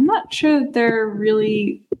I'm not sure they're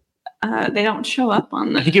really, they don't show up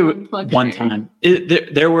on the I think it was one time.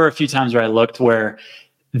 There were a few times where I looked where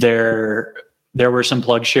there were some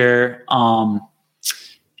PlugShare,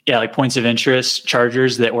 like points of interest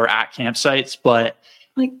chargers that were at campsites, but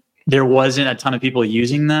like there wasn't a ton of people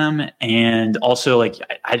using them. And also like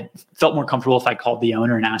I felt more comfortable if I called the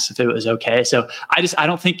owner and asked if it was okay. So I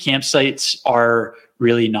don't think campsites are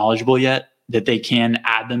really knowledgeable yet that they can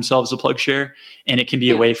add themselves a plug share, and it can be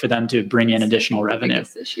a way for them to bring in additional revenue.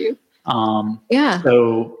 Issue.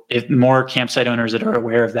 So if more campsite owners that are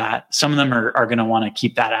aware of that, some of them are going to want to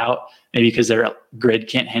keep that out, maybe because their grid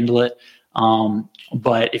can't handle it.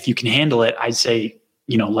 But if you can handle it, I'd say,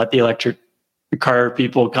 let the electric car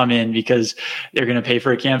people come in, because they're going to pay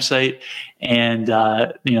for a campsite, and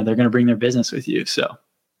they're going to bring their business with you. So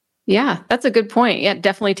yeah, that's a good point. Yeah,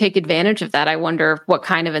 definitely take advantage of that. I wonder what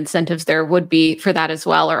kind of incentives there would be for that as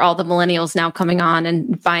well. Are all the millennials now coming on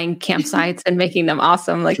and buying campsites and making them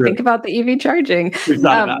awesome? Like, think about the EV charging. We've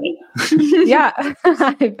thought about it. Yeah,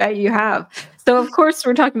 I bet you have. So, of course,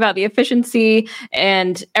 we're talking about the efficiency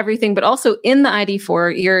and everything, but also in the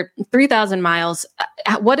ID.4, you're 3,000 miles.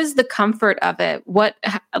 What is the comfort of it? What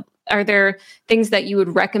are there things that you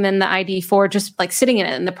would recommend the ID.4, just like sitting in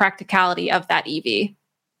it and the practicality of that EV?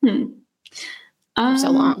 So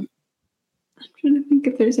long. I'm trying to think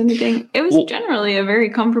if there's anything. It was generally a very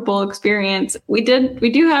comfortable experience. We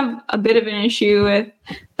do have a bit of an issue with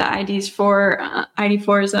the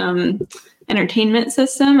ID.4's entertainment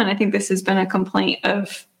system, and I think this has been a complaint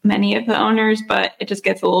of many of the owners, but it just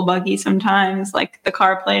gets a little buggy sometimes. Like the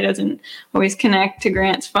CarPlay doesn't always connect to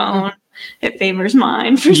Grant's phone. It favors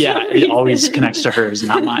mine. It always connects to hers,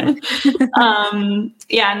 not mine. And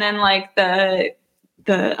then like the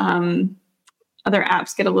other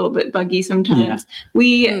apps get a little bit buggy sometimes.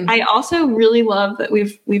 Yeah. I also really love that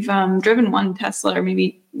we've driven one Tesla, or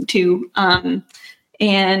maybe two,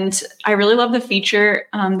 and I really love the feature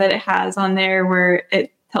that it has on there where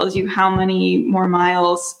it tells you how many more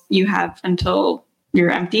miles you have until you're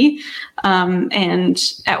empty, and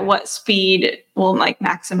at what speed it will like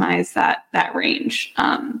maximize that range.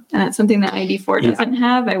 And it's something that ID.4 doesn't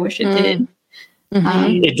have. I wish it did.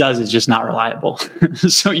 It does. It's just not reliable.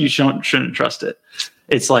 So you shouldn't trust it.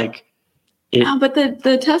 It's like but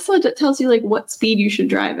the Tesla tells you like what speed you should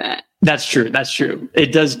drive at. That's true.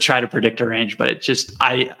 It does try to predict a range, but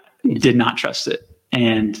I did not trust it,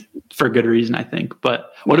 and for good reason, I think.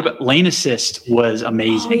 But what about lane assist? Was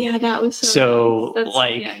amazing. Oh yeah, that was so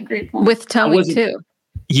nice. Great point. With towing too.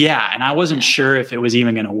 Yeah, and I wasn't sure if it was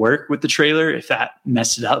even going to work with the trailer, if that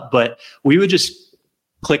messed it up. But we would just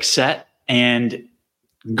click set, and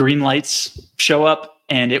green lights show up,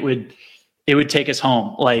 and it would take us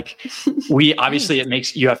home. Like we obviously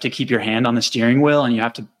you have to keep your hand on the steering wheel and you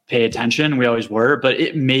have to pay attention. We always were, but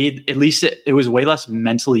it made, at least it was way less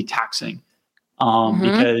mentally taxing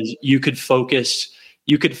because you could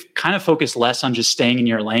kind of focus less on just staying in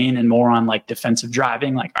your lane and more on like defensive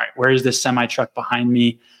driving. Like, all right, where is this semi truck behind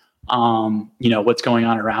me? What's going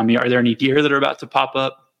on around me? Are there any deer that are about to pop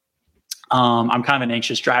up? I'm kind of an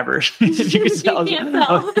anxious driver, if you could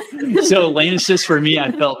tell. So lane assist for me,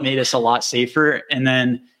 I felt made us a lot safer. And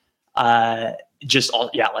then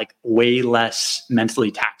like way less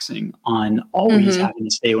mentally taxing on always having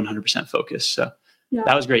to stay 100% focused. So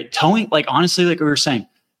that was great. Towing, like honestly, like we were saying,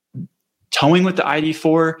 towing with the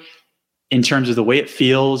ID.4 in terms of the way it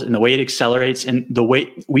feels and the way it accelerates and the way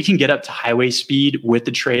we can get up to highway speed with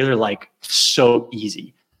the trailer, like so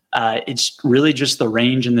easy. It's really just the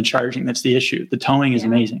range and the charging that's the issue. The towing is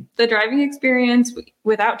amazing. The driving experience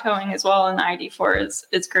without towing as well in the ID.4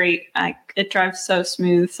 is great. It drives so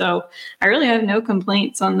smooth. So I really have no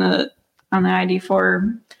complaints on the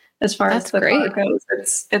ID.4 as far as the car goes.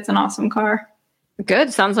 It's an awesome car.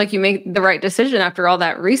 Good. Sounds like you made the right decision after all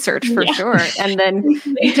that research for sure. And then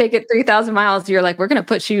you take it 3,000 miles. You're like, we're going to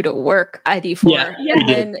put you to work, ID.4.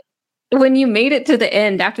 And when you made it to the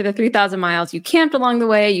end after the 3,000 miles, you camped along the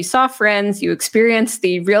way, you saw friends, you experienced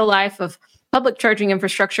the real life of public charging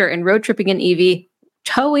infrastructure and road tripping an EV,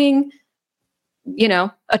 towing,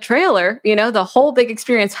 a trailer, the whole big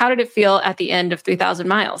experience. How did it feel at the end of 3,000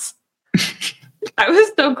 miles? I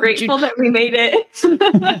was so grateful that we made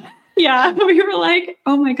it. Yeah, we were like,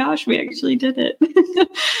 oh my gosh, we actually did it. We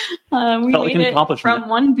made it from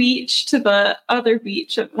one beach to the other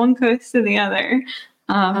beach, at one coast to the other.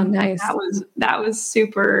 Nice. That was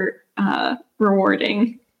super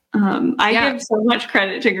rewarding. I give so much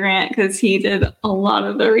credit to Grant because he did a lot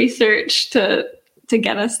of the research to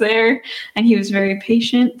get us there, and he was very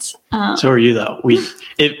patient. So are you though.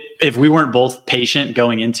 If we weren't both patient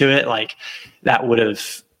going into it, like that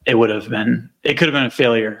it could have been a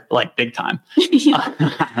failure, like big time.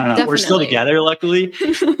 I don't know. We're still together, luckily.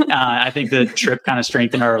 I think the trip kind of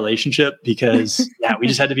strengthened our relationship because we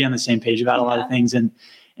just had to be on the same page about a lot of things and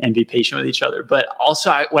be patient with each other. But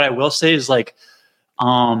also what I will say is like,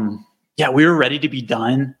 we were ready to be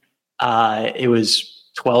done It was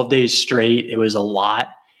 12 days straight. It was a lot.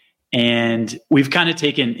 And we've kind of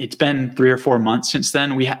it's been 3 or 4 months since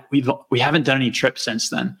then. We haven't done any trips since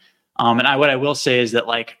then. And what I will say is that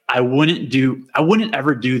like, I wouldn't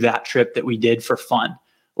ever do that trip that we did for fun.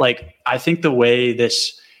 Like, I think the way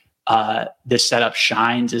this setup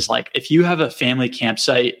shines is like, if you have a family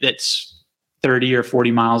campsite that's 30 or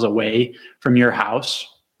 40 miles away from your house,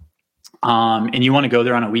 and you want to go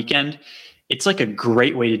there on a weekend, it's like a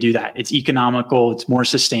great way to do that. It's economical. It's more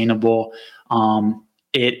sustainable.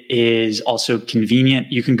 It is also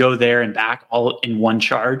convenient. You can go there and back all in one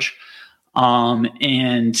charge.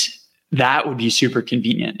 And that would be super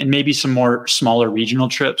convenient. And maybe some more smaller regional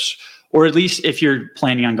trips, or at least if you're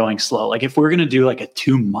planning on going slow. Like if we're going to do like a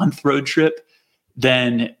 2-month road trip,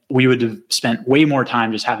 then we would have spent way more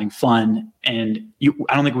time just having fun. And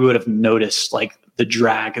I don't think we would have noticed like the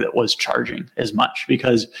drag that was charging as much,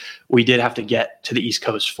 because we did have to get to the East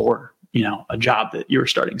Coast for, a job that you were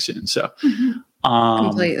starting soon. So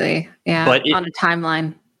completely. Yeah. But on a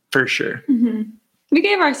timeline. For sure. Mm-hmm. We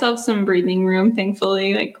gave ourselves some breathing room,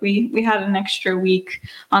 thankfully. Like we had an extra week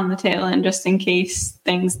on the tail end just in case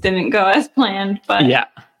things didn't go as planned. But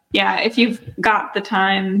yeah, if you've got the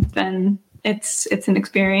time, then it's an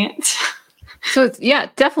experience. So it's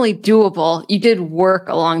definitely doable. You did work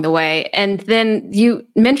along the way. And then you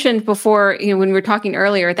mentioned before, when we were talking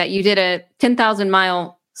earlier, that you did a 10,000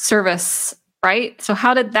 mile service, right? So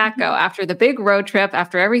how did that go after the big road trip,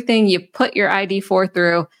 after everything you put your ID.4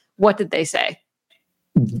 through? What did they say?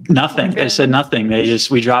 Nothing. They said nothing.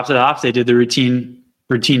 We dropped it off. They did the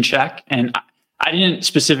routine check. And I didn't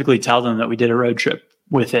specifically tell them that we did a road trip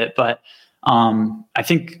with it, but I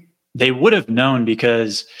think they would have known,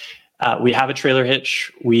 because we have a trailer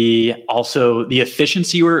hitch. We also, the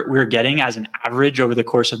efficiency we're getting as an average over the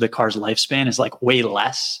course of the car's lifespan is like way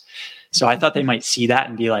less. So I thought they might see that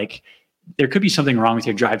and be like, there could be something wrong with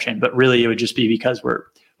your drivetrain, but really it would just be because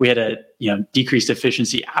we had a decreased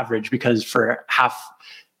efficiency average, because for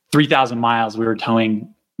 3,000 miles we were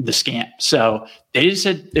towing the Scamp. So they just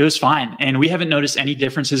said it was fine, and we haven't noticed any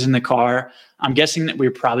differences in the car. I'm guessing that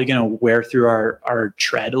we're probably going to wear through our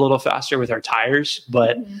tread a little faster with our tires,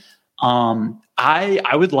 but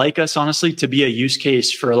I would like us honestly to be a use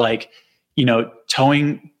case for like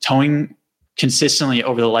towing consistently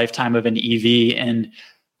over the lifetime of an EV. And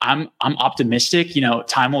I'm optimistic,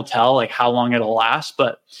 time will tell like how long it'll last.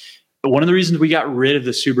 But one of the reasons we got rid of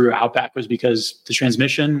the Subaru Outback was because the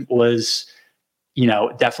transmission was,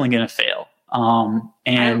 definitely going to fail.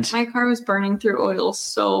 And my car was burning through oil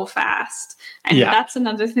so fast. And that's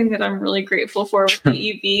another thing that I'm really grateful for with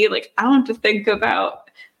the EV. Like, I don't have to think about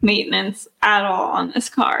maintenance at all on this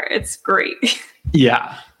car. It's great.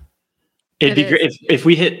 Yeah. It'd be great if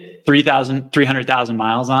we hit 300,000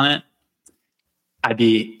 miles on it. I'd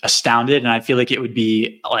be astounded. And I feel like it would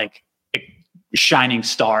be like a shining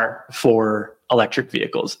star for electric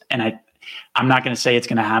vehicles. And I'm not going to say it's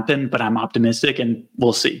going to happen, but I'm optimistic, and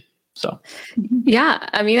we'll see. So, yeah,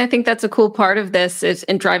 I mean, I think that's a cool part of this is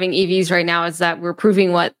in driving EVs right now, is that we're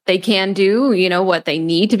proving what they can do, what they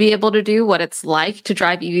need to be able to do, what it's like to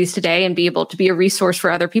drive EVs today and be able to be a resource for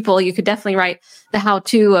other people. You could definitely write the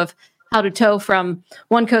how-to of how to tow from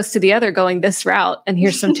one coast to the other going this route. And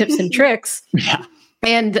here's some tips and tricks. Yeah.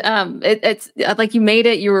 And it's like you made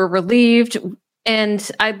it, you were relieved. And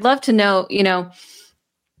I'd love to know,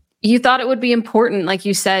 you thought it would be important, like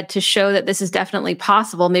you said, to show that this is definitely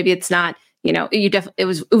possible. Maybe it's not, it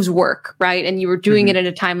was work, right? And you were doing it in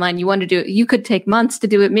a timeline. You wanted to do it. You could take months to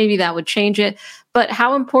do it. Maybe that would change it. But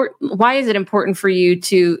why is it important for you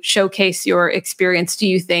to showcase your experience, do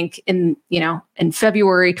you think, in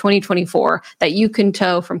February 2024, that you can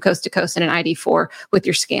tow from coast to coast in an ID.4 with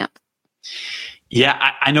your Scamp?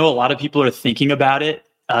 Yeah, I know a lot of people are thinking about it,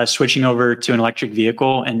 switching over to an electric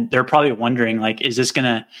vehicle, and they're probably wondering, like, is this going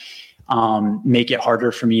to make it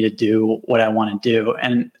harder for me to do what I want to do?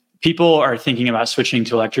 And people are thinking about switching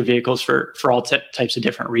to electric vehicles for all types of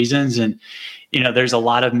different reasons. And, there's a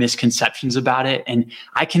lot of misconceptions about it. And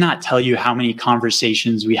I cannot tell you how many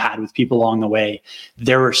conversations we had with people along the way.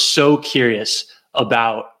 They were so curious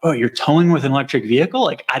about, oh, you're towing with an electric vehicle?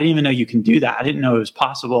 Like, I didn't even know you can do that. I didn't know it was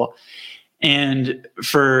possible. And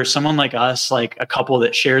for someone like us, like a couple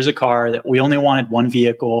that shares a car, that we only wanted one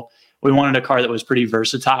vehicle, we wanted a car that was pretty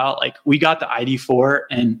versatile. Like, we got the ID.4,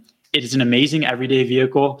 and it is an amazing everyday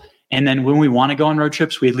vehicle. And then when we want to go on road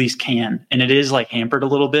trips, we at least can. And it is like hampered a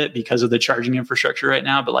little bit because of the charging infrastructure right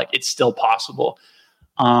now, but like it's still possible.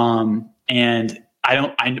 And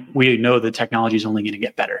we know the technology is only going to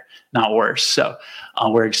get better, not worse. So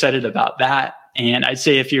we're excited about that. And I'd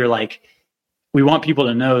say if you're like, we want people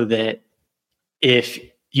to know that if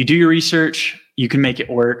you do your research, you can make it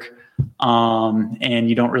work, and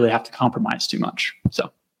you don't really have to compromise too much.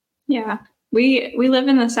 So, yeah, we live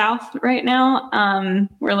in the South right now.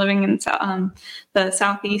 We're living in the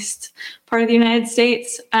Southeast part of the United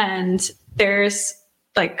States, and there's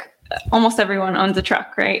like almost everyone owns a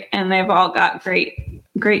truck, right? And they've all got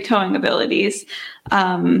great towing abilities.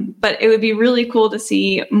 But it would be really cool to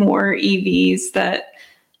see more EVs that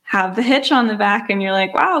have the hitch on the back, and you're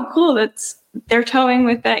like, wow, cool, they're towing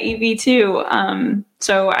with that EV too.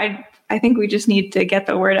 So I think we just need to get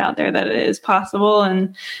the word out there that it is possible,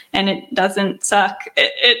 and it doesn't suck.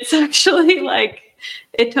 It's actually like,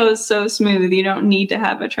 it tows so smooth. You don't need to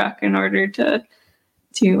have a truck in order to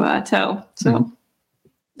tow. So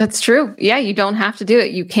that's true. Yeah, you don't have to do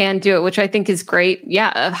it. You can do it, which I think is great.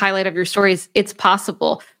 Yeah, a highlight of your story is it's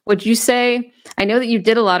possible. Would you say, I know that you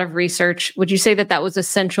did a lot of research, would you say that was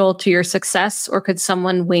essential to your success, or could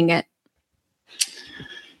someone wing it?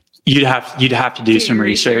 You'd have to do some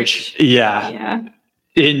research. Yeah.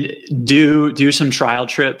 And do some trial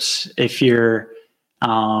trips if you're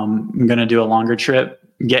going to do a longer trip.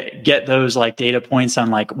 Get those like data points on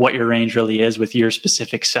like what your range really is with your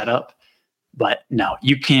specific setup. But no,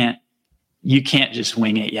 you can't just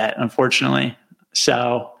wing it yet, unfortunately.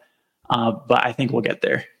 So, but I think we'll get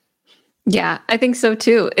there. Yeah, I think so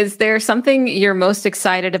too. Is there something you're most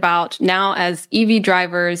excited about now as EV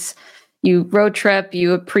drivers? You road trip,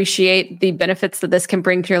 you appreciate the benefits that this can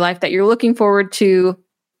bring to your life that you're looking forward to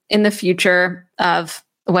in the future, of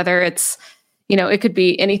whether it's, it could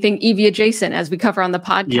be anything EV adjacent as we cover on the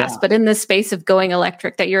podcast, but in this space of going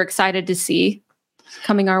electric that you're excited to see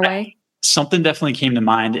coming our way? Something definitely came to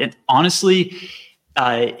mind. And honestly,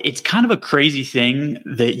 it's kind of a crazy thing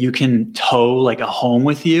that you can tow like a home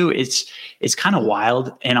with you. It's kind of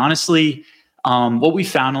wild. And honestly, what we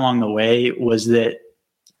found along the way was that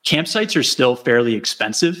campsites are still fairly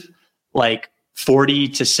expensive, like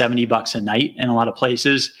 $40 to $70 a night in a lot of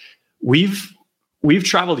places. We've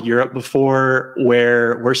traveled Europe before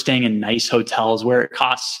where we're staying in nice hotels where it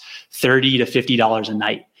costs $30 to $50 a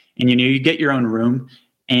night. And you get your own room,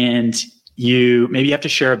 and you maybe have to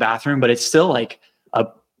share a bathroom, but it's still like a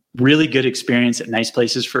really good experience at nice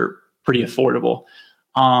places for pretty affordable.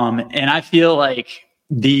 And I feel like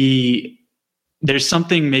there's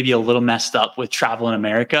something maybe a little messed up with travel in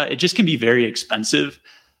America. It just can be very expensive.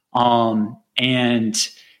 And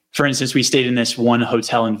for instance, we stayed in this one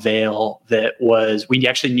hotel in Vail we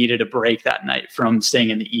actually needed a break that night from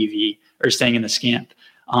staying in the EV or staying in the Scamp.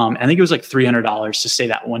 I think it was like $300 to stay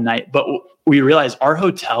that one night. But we realized our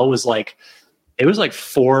hotel was like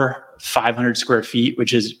 500 square feet,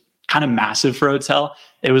 which is kind of massive for a hotel.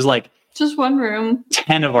 It was like just one room,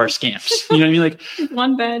 10 of our Scamps. You know what I mean? Like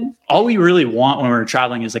one bed. All we really want when we're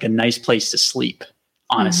traveling is like a nice place to sleep,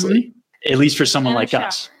 honestly, at least for someone like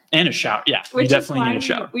us. And a shower. Yeah. We definitely need a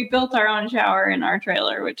shower. We built our own shower in our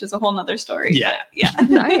trailer, which is a whole nother story. Yeah. Yeah.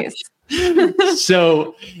 Nice.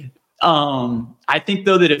 So, I think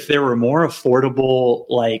though that if there were more affordable,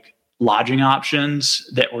 like lodging options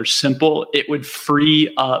that were simple, it would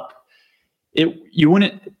free up you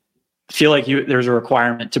wouldn't feel like there's a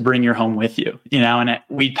requirement to bring your home with you, and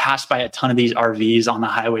we passed by a ton of these RVs on the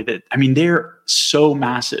highway they're so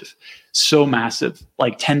massive,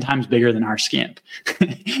 like 10 times bigger than our Scamp.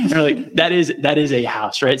 They're like, that is a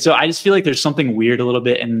house, right? So I just feel like there's something weird a little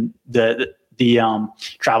bit in the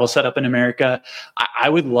travel setup in America. I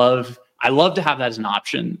love to have that as an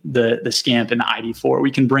option, the Scamp and the ID.4.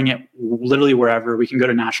 We can bring it literally wherever. We can go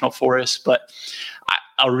to national forests, but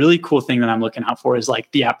a really cool thing that I'm looking out for is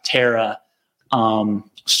like the Aptera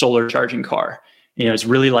solar charging car. It's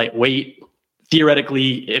really lightweight.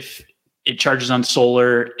 Theoretically, if it charges on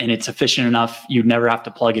solar and it's efficient enough, you'd never have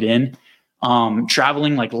to plug it in.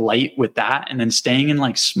 Traveling like light with that and then staying in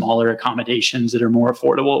like smaller accommodations that are more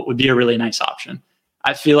affordable would be a really nice option.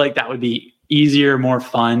 I feel like that would be easier, more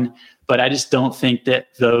fun, but I just don't think that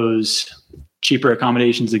those cheaper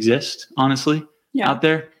accommodations exist, honestly, out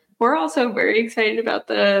there. We're also very excited about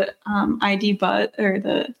the ID Buzz or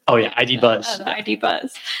the ID Buzz. The ID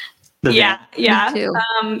Buzz. Me too.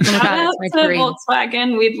 Shout out to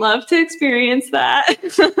Volkswagen. We'd love to experience that.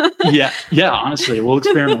 yeah. Honestly, we'll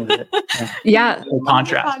experiment with it. Yeah. We'll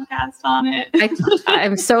podcast on it.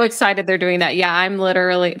 I'm so excited they're doing that. Yeah,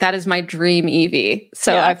 that is my dream EV.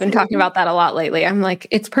 So I've been talking about that a lot lately. I'm like,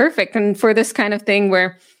 it's perfect. And for this kind of thing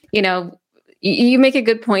where, you make a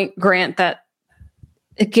good point, Grant, that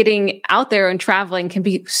getting out there and traveling can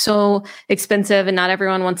be so expensive, and not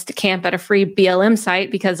everyone wants to camp at a free BLM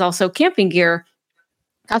site because also camping gear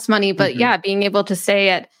costs money. But being able to stay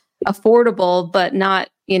at affordable, but not,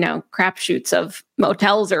 crapshoots of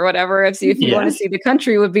motels or whatever. If you want to see the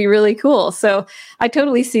country, would be really cool. So I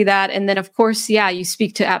totally see that. And then of course, you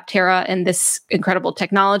speak to Aptera and this incredible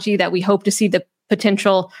technology that we hope to see the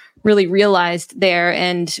potential really realized there.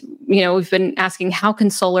 And, we've been asking, how can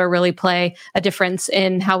solar really play a difference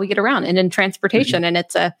in how we get around and in transportation? And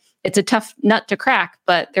it's a tough nut to crack,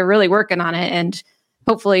 but they're really working on it. And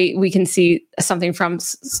hopefully we can see something from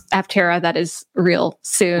Aptera that is real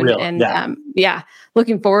soon.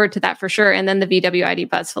 Looking forward to that for sure. And then the VW ID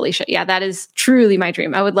Buzz, Felicia. Yeah, that is truly my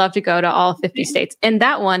dream. I would love to go to all 50 states. And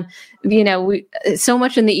that one, we so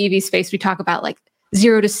much in the EV space, we talk about like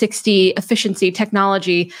 0 to 60 efficiency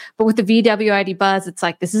technology, but with the VW ID Buzz, it's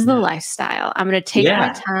like, this is the lifestyle. I'm going to take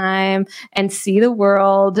my time and see the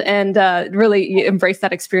world and really embrace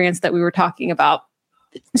that experience that we were talking about.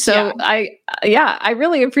 So I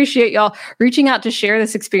really appreciate y'all reaching out to share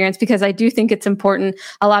this experience, because I do think it's important.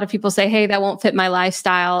 A lot of people say, hey, that won't fit my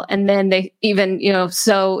lifestyle. And then they even,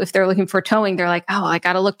 so if they're looking for towing, they're like, oh, I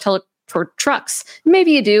got to look for trucks.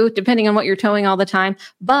 Maybe you do, depending on what you're towing all the time,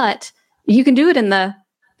 but you can do it in the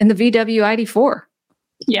VW ID.4.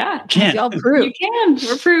 Yeah. Y'all prove. You can.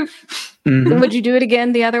 We're proof. Mm-hmm. Would you do it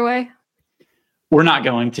again the other way? We're not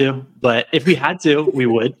going to, but if we had to, we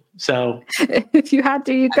would. So if you had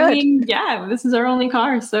to, you could. I mean, this is our only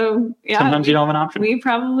car. So sometimes you don't have an option. We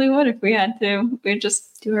probably would if we had to. We'd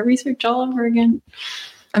just do our research all over again.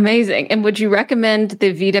 Amazing. And would you recommend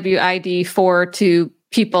the VW ID.4 to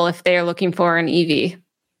people if they are looking for an EV?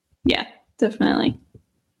 Yeah, definitely.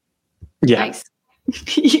 Yeah. Nice.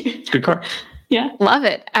 It's a good car. Yeah. Love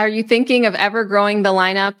it. Are you thinking of ever growing the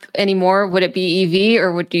lineup anymore? Would it be EV,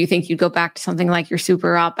 or do you think you'd go back to something like your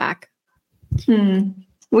Super Outback?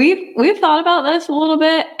 We've thought about this a little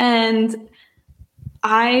bit, and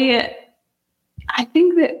I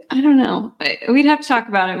think that, I don't know, we'd have to talk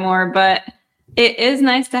about it more, but it is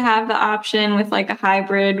nice to have the option with like a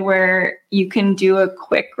hybrid where you can do a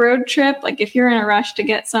quick road trip. Like if you're in a rush to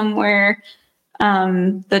get somewhere,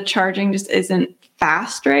 the charging just isn't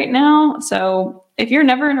fast right now. So if you're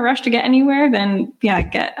never in a rush to get anywhere, then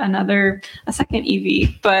get a second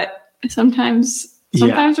EV. But sometimes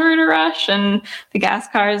we're in a rush, and the gas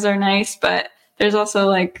cars are nice, but there's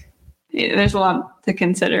also there's a lot to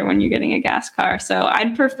consider when you're getting a gas car. So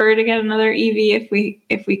I'd prefer to get another EV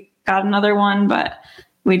if we got another one, but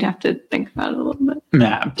we'd have to think about it a little bit.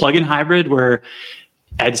 Yeah, plug-in hybrid, where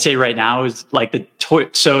I'd say right now is like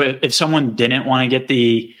so if someone didn't want to get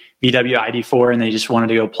the VW ID.4 and they just wanted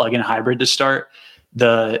to go plug-in hybrid to start,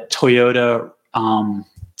 the Toyota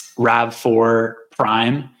RAV4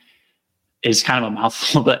 Prime is kind of a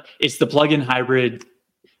mouthful, but it's the plug-in hybrid,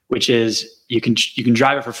 which is you can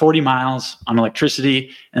drive it for 40 miles on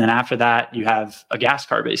electricity, and then after that you have a gas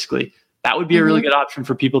car basically. That would be a really good option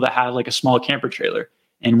for people that have like a small camper trailer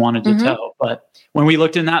and wanted to tow. But when we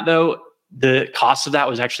looked in that though, the cost of that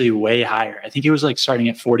was actually way higher. I think it was like starting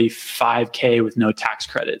at $45,000 with no tax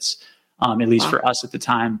credits, at least for us at the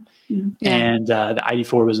time. And the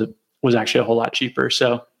ID.4 was actually a whole lot cheaper.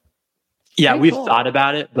 So we've thought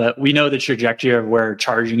about it, but we know the trajectory of where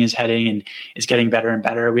charging is heading and is getting better and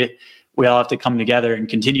better. We all have to come together and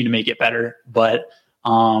continue to make it better. But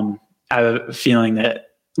I have a feeling that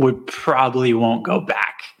we probably won't go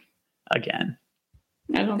back again.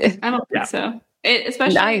 I don't think so.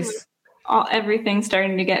 Especially with everything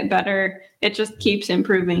starting to get better, it just keeps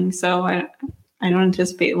improving. So I don't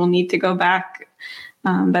anticipate we'll need to go back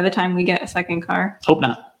by the time we get a second car. Hope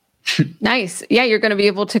not. Nice. Yeah, you're going to be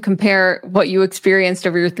able to compare what you experienced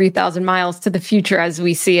over your 3,000 miles to the future as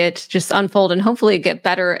we see it just unfold, and hopefully get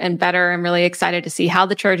better and better. I'm really excited to see how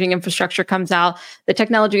the charging infrastructure comes out, the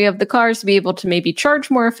technology of the cars to be able to maybe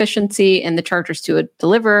charge more efficiency, and the chargers to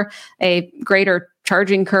deliver a greater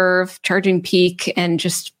charging curve, charging peak, and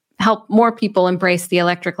just help more people embrace the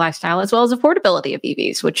electric lifestyle, as well as affordability of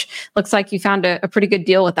EVs, which looks like you found a pretty good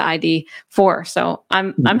deal with the ID.4. So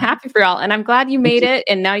I'm happy for y'all, and I'm glad you made it.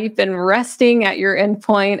 And now you've been resting at your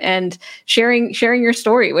endpoint and sharing your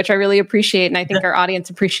story, which I really appreciate. And I think our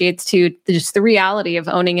audience appreciates too, just the reality of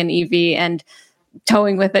owning an EV and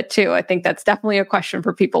towing with it too. I think that's definitely a question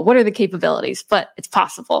for people. What are the capabilities? But it's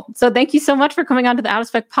possible. So thank you so much for coming on to the Out of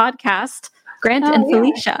Spec podcast, Grant and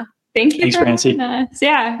Felicia. Thank you. Thanks, Francie.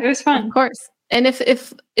 Yeah, it was fun. Of course. And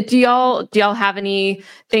if do y'all have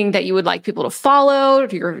anything that you would like people to follow,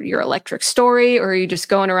 your electric story, or are you just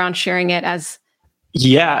going around sharing it as?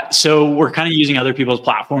 Yeah, so we're kind of using other people's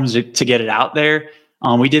platforms to get it out there.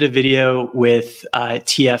 We did a video with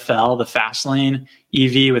TFL, the Fast Lane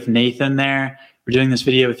EV, with Nathan there. We're doing this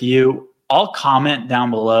video with you. I'll comment down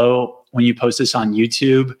below when you post this on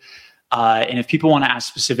YouTube And if people want to ask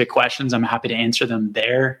specific questions, I'm happy to answer them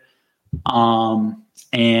there.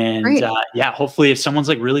 Hopefully if someone's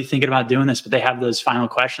like really thinking about doing this, but they have those final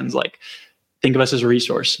questions, like think of us as a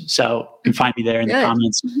resource. So you can find me there in the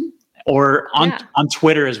comments or on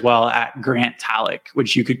Twitter as well at Grant Talek,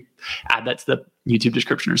 which you could add that to the YouTube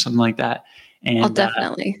description or something like that. And I'll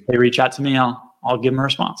definitely, they reach out to me. I'll give them a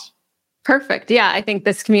response. Perfect. Yeah, I think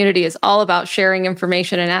this community is all about sharing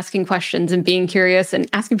information and asking questions and being curious and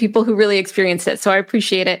asking people who really experienced it. So I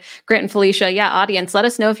appreciate it. Grant and Felicia, audience, let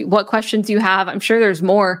us know what questions you have. I'm sure there's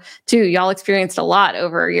more too. Y'all experienced a lot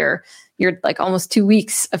over your like almost 2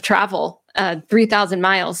 weeks of travel, 3,000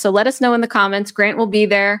 miles. So let us know in the comments. Grant will be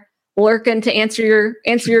there lurking to answer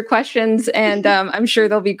your questions, and I'm sure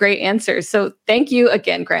there'll be great answers. So thank you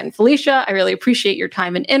again, Grant and Felicia. I really appreciate your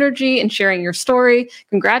time and energy and sharing your story.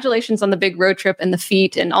 Congratulations on the big road trip and the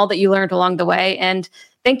feat and all that you learned along the way. And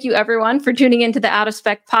thank you everyone for tuning into the Out of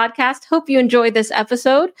Spec podcast. Hope you enjoyed this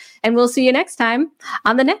episode, and we'll see you next time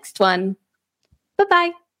on the next one.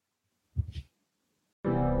 Bye-bye.